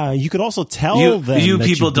 Yeah, you could also tell them. You that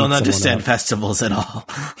people you don't beat understand someone festivals at all.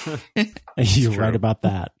 You're right about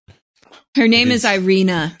that. Her name is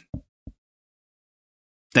Irina.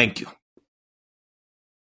 Thank you.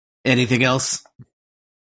 Anything else?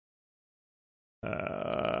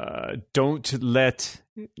 Don't let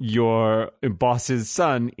your boss's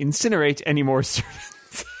son incinerate any more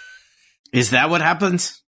servants. Is that what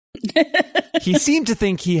happens? He seemed to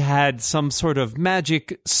think he had some sort of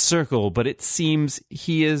magic circle, but it seems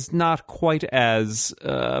he is not quite as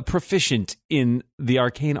proficient in the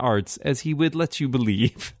arcane arts as he would let you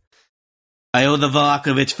believe. I owe the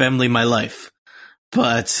Valakovich family my life,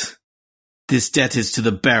 but this debt is to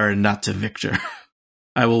the Baron, not to Victor.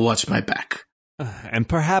 I will watch my back. And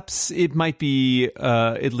perhaps it might be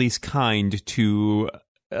at least kind to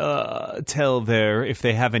tell if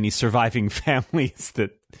they have any surviving families,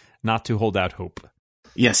 that not to hold out hope.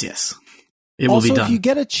 Yes. It will be done. Also, if you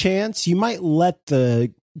get a chance, you might let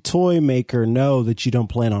the toy maker know that you don't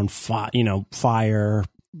plan on fire,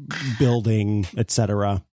 building,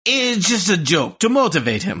 etc. It's just a joke to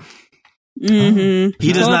motivate him. Mm-hmm.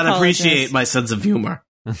 He does not appreciate my sense of humor.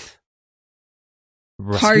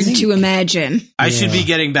 Hard to imagine. I should be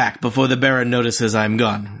getting back before the Baron notices I'm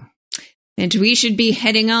gone. And we should be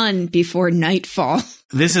heading on before nightfall.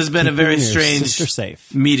 This has been a very strange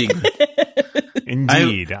safe meeting.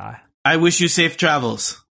 Indeed. I wish you safe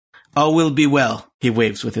travels. All will be well. He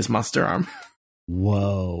waves with his monster arm.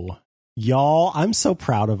 Whoa. Y'all, I'm so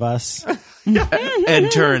proud of us.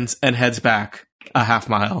 And turns and heads back a half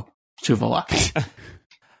mile to Vallaki.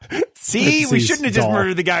 See, we shouldn't have just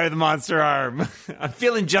murdered the guy with the monster arm. I'm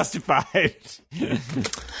feeling justified.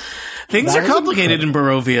 Things are complicated in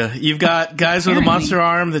Barovia. You've got guys with a monster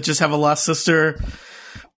arm that just have a lost sister,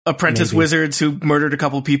 apprentice wizards who murdered a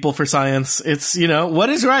couple people for science. It's, what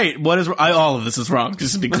is right? All of this is wrong,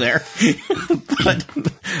 just to be clear.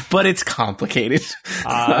 but it's complicated.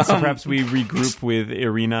 So perhaps we regroup with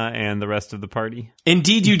Irina and the rest of the party?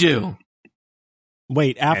 Indeed you do.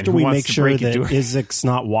 Wait, after we make sure that Izik's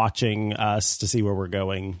not watching us to see where we're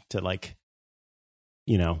going to,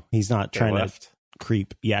 he's not trying to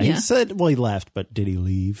creep. Yeah, he said, he left, but did he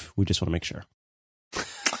leave? We just want to make sure.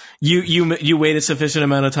 You waited sufficient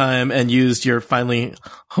amount of time and used your finely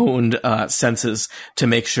honed senses to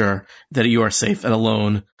make sure that you are safe and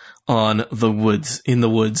alone in the woods,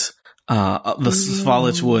 the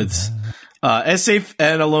Svalich woods. As safe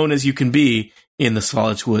and alone as you can be in the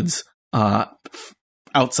Svalich woods,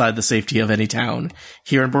 outside the safety of any town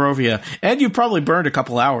here in Barovia. And you probably burned a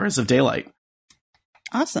couple hours of daylight.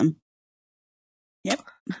 Awesome. Yep.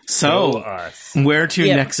 So, where to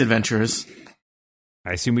next, adventurers?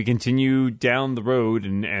 I assume we continue down the road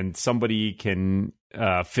and somebody can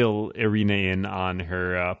fill Irina in on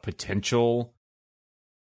her potential.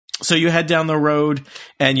 So you head down the road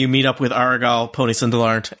and you meet up with Aragal, Tony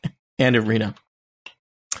Sindelar, and Irina.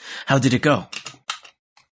 How did it go?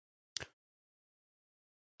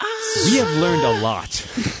 We have learned a lot.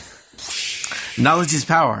 Knowledge is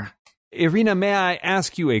power. Irina, may I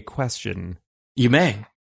ask you a question? You may.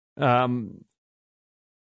 What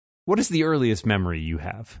is the earliest memory you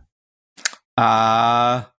have?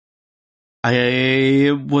 I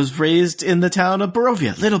was raised in the town of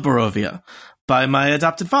Barovia, Little Barovia, by my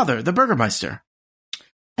adopted father, the Burgermeister.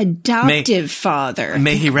 Adoptive father.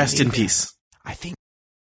 May he rest in peace. I think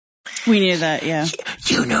We knew that, yeah.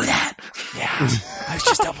 You know that. Yeah, I was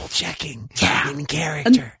just double checking. Yeah. In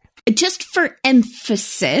character. Just for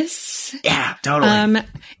emphasis. Yeah, totally.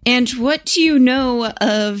 And what do you know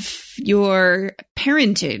of your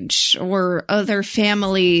parentage or other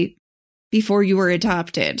family before you were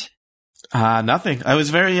adopted? Nothing. I was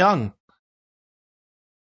very young.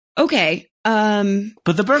 Okay.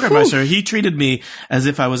 But the Burgermeister, he treated me as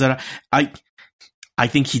if I was I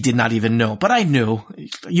think he did not even know, but I knew.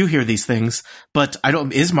 You hear these things, but I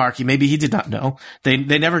don't. Ismark, maybe he did not know. They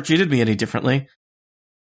never treated me any differently.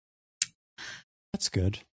 That's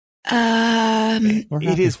good.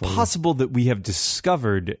 It is possible that we have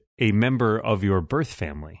discovered a member of your birth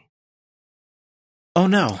family. Oh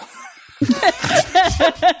no.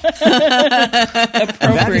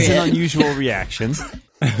 That is an unusual reaction.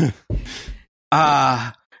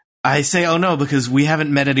 I say oh no because we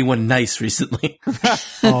haven't met anyone nice recently.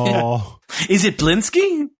 Oh. Is it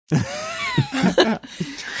Blinsky?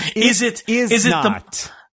 Is it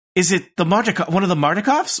the Mardukov, one of the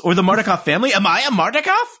Mardukovs or the Mardukov family? Am I a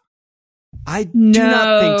Mardukov? I do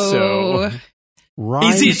not think so.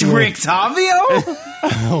 Is it Rictavio?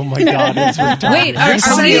 Oh my god, it's Rictavio. Wait, You're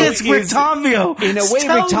saying it's is- Rictavio. In a way,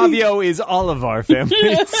 Tell me. Rictavio is all of our families.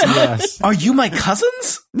 Yes. Are you my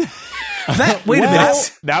cousins? Wait a Well,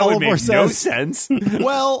 minute. That Oliver would make no says- sense.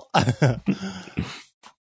 Well,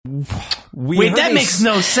 Wait, that makes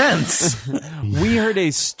no sense. We heard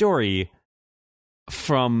a story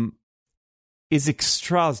from Isaac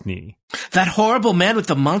Strozny. That horrible man with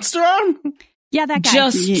the monster arm? Yeah, that guy.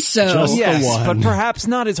 Just so. Just- Yes, the one. but perhaps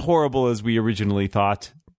not as horrible as we originally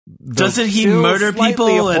thought. Though Doesn't he still murder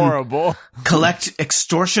slightly people and- horrible. Collect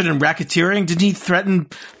extortion and racketeering? Didn't he threaten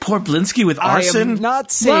poor Blinsky with I arson? am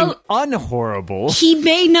not saying Well- unhorrible. He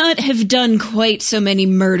may not have done quite so many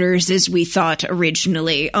murders as we thought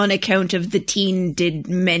originally, on account of the teen did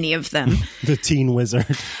many of them. the teen wizard.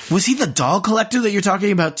 Was he the doll collector that you're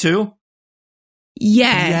talking about too?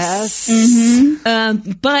 Yes.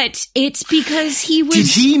 But it's because he was... Did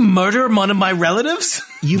he murder one of my relatives?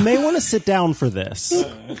 You may want to sit down for this.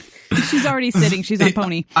 She's already sitting. She's on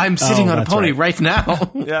pony. I'm sitting on a that's pony right.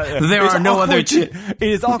 now. Yeah. There It's are no other... awkward it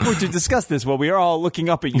is awkward to discuss this while we are all looking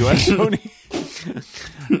up at you, Tony.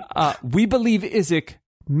 We believe Isaac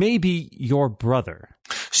may be your brother.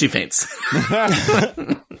 She faints.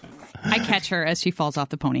 I catch her as she falls off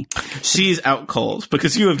the pony. She's out cold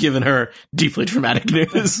because you have given her deeply traumatic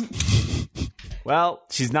news. Well,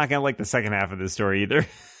 she's not going to like the second half of this story either.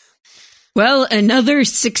 Well, another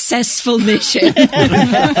successful mission.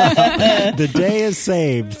 The day is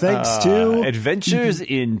saved thanks to Adventures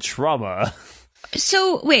in Trauma.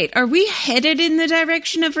 So, wait, are we headed in the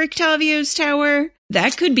direction of Rictavio's tower?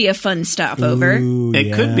 That could be a fun stopover. Ooh,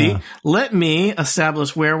 It could be. yeah. Let me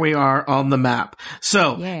establish where we are on the map.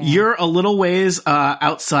 So Yeah. you're a little ways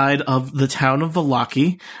outside of the town of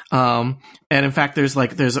Vallaki. And in fact, there's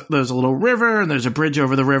a little river and there's a bridge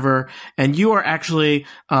over the river. And you are actually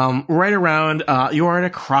right around. You are at a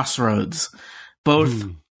crossroads, both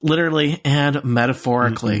literally and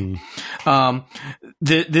metaphorically.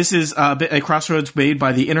 This is a crossroads made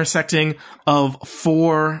by the intersecting of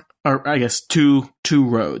two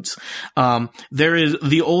roads. There is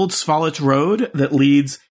the old Svalich Road that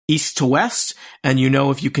leads east to west, and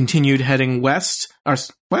if you continued heading west,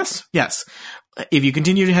 yes. If you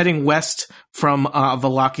continued heading west from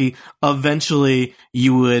Vallaki, eventually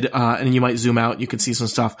you would, and you might zoom out, you can see some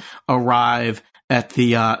stuff, arrive at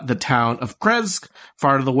the town of Kresk,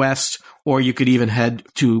 far to the west, or you could even head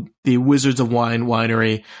to the Wizards of Wine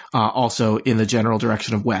winery, also in the general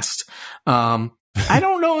direction of west. I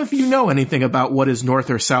don't know if you know anything about what is north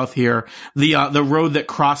or south here. The road that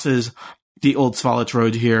crosses the old Svalich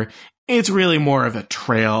Road here, it's really more of a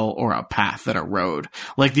trail or a path than a road.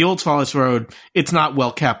 Like the old Svalich Road, it's not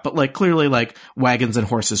well kept, but clearly wagons and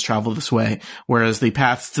horses travel this way, whereas the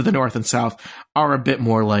paths to the north and south are a bit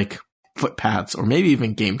more like footpaths or maybe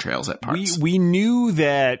even game trails at parts. We knew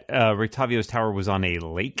that Rictavio's tower was on a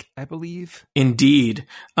lake, I believe. Indeed.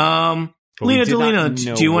 we Lena did not Delina,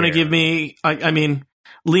 know do you want to where. give me,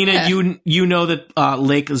 Lena, Yeah. you know that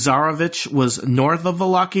Lake Zarovich was north of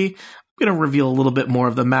Vallaki. I'm going to reveal a little bit more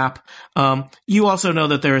of the map. You also know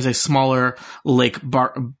that there is a smaller lake,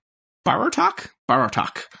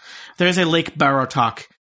 Barotok, there's a Lake Barotok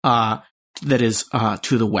that is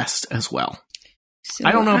to the west as well. So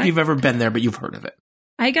I don't know if you've ever been there, but you've heard of it.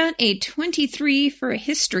 I got a 23 for a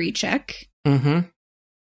history check. Mm-hmm.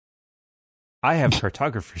 I have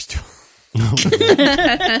cartographers too.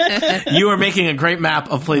 You are making a great map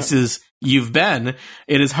of places you've been.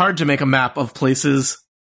 It is hard to make a map of places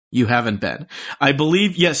you haven't been. I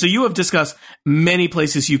believe, so you have discussed many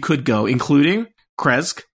places you could go, including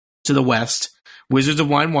Kresk to the west, Wizards of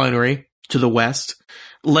Wine Winery to the west,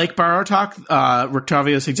 Lake Barotok.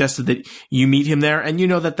 Rictavio suggested that you meet him there, and you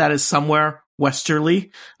know that is somewhere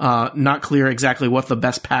westerly. Not clear exactly what the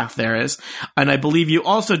best path there is. And I believe you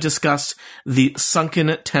also discussed the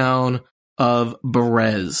sunken town of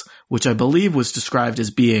Berez, which I believe was described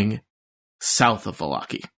as being south of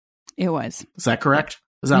Vallaki. It was. Is that correct?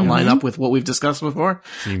 Does that line up with what we've discussed before?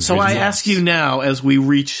 So I ask you now, as we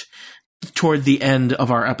reach toward the end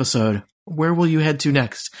of our episode, where will you head to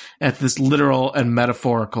next at this literal and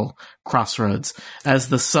metaphorical crossroads as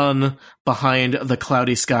the sun behind the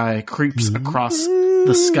cloudy sky creeps across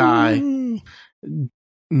the sky,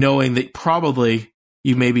 knowing that probably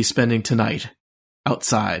you may be spending tonight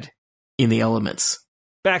outside in the elements?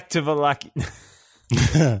 Back to Vallaki.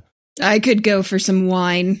 I could go for some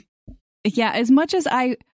wine. Yeah, as much as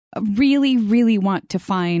I really, really want to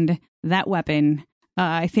find that weapon,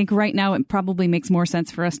 I think right now it probably makes more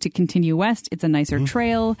sense for us to continue west. It's a nicer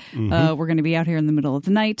trail. We're going to be out here in the middle of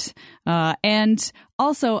the night. And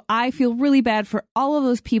also, I feel really bad for all of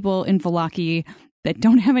those people in Vallaki that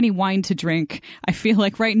don't have any wine to drink. I feel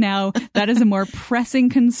like right now that is a more pressing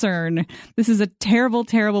concern. This is a terrible,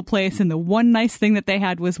 terrible place, and the one nice thing that they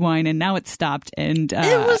had was wine, and now it's stopped. And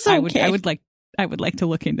it was okay. I would like to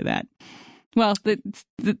look into that. Well,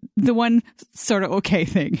 the one sort of okay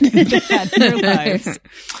thing they had in their lives.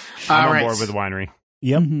 I'm on board with the winery.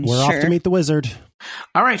 Yep, we're off to meet the wizard.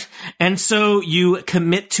 All right. And so you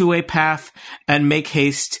commit to a path and make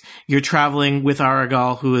haste. You're traveling with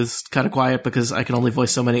Aragal, who is kind of quiet because I can only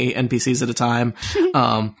voice so many NPCs at a time.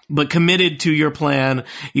 But committed to your plan.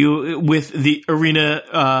 You with the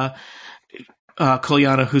arena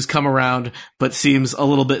Kolyana, who's come around but seems a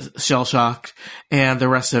little bit shell-shocked, and the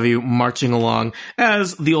rest of you marching along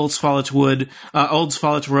as the Old Svalich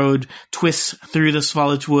Road twists through the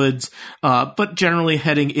Svalich Woods, but generally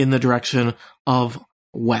heading in the direction of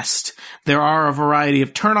west. There are a variety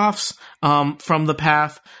of turnoffs from the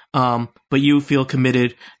path, but you feel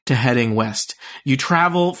committed to heading west. You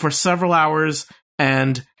travel for several hours,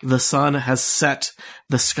 and the sun has set,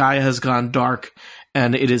 the sky has gone dark,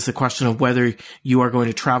 and it is a question of whether you are going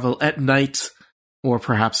to travel at night or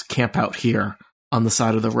perhaps camp out here on the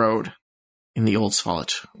side of the road in the Old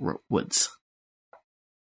Svalich Woods.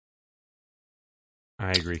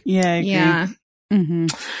 I agree. Yeah, I agree. Yeah. Mm-hmm.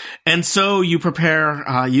 And so you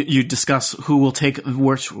prepare, you discuss who will take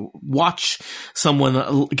watch.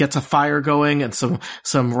 Someone gets a fire going, and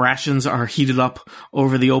some rations are heated up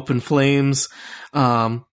over the open flames.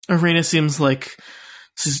 Arena seems like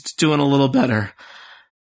she's doing a little better.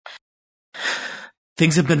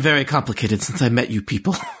 Things have been very complicated since I met you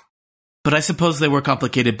people. But I suppose they were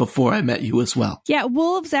complicated before I met you as well. Yeah,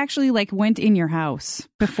 wolves actually went in your house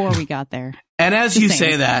before we got there. And as you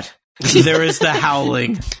say that, there is the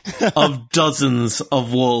howling of dozens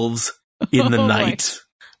of wolves in the night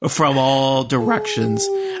from all directions,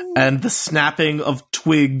 and the snapping of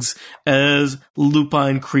twigs as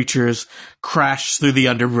lupine creatures crash through the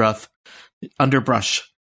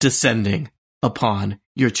underbrush, descending upon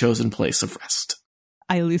your chosen place of rest.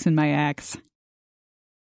 I loosen my axe.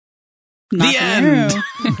 The end!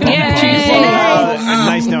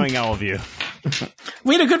 Nice knowing all of you.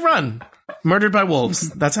 We had a good run. Murdered by wolves.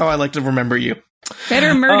 That's how I like to remember you.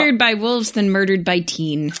 Better murdered by wolves than murdered by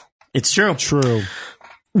teen. It's true. True.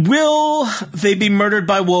 Will they be murdered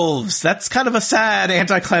by wolves? That's kind of a sad,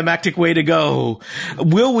 anticlimactic way to go.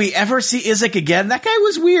 Will we ever see Isaac again? That guy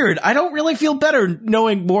was weird. I don't really feel better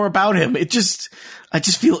knowing more about him. I just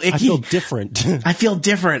feel icky. I feel different. I feel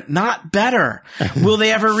different, not better. Will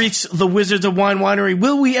they ever reach the Wizards of Wine Winery?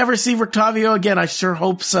 Will we ever see Rictavio again? I sure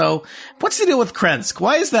hope so. What's the deal with Krensk?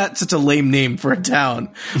 Why is that such a lame name for a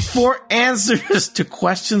town? For answers to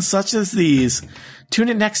questions such as these, tune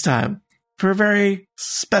in next time for a very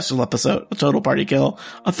special episode of Total Party Kill,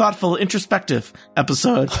 a thoughtful, introspective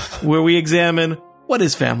episode where we examine what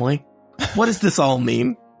is family, what does this all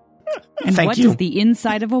mean, and what does the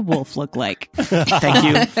inside of a wolf look like? Thank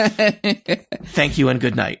you. Thank you, and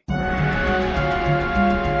good night.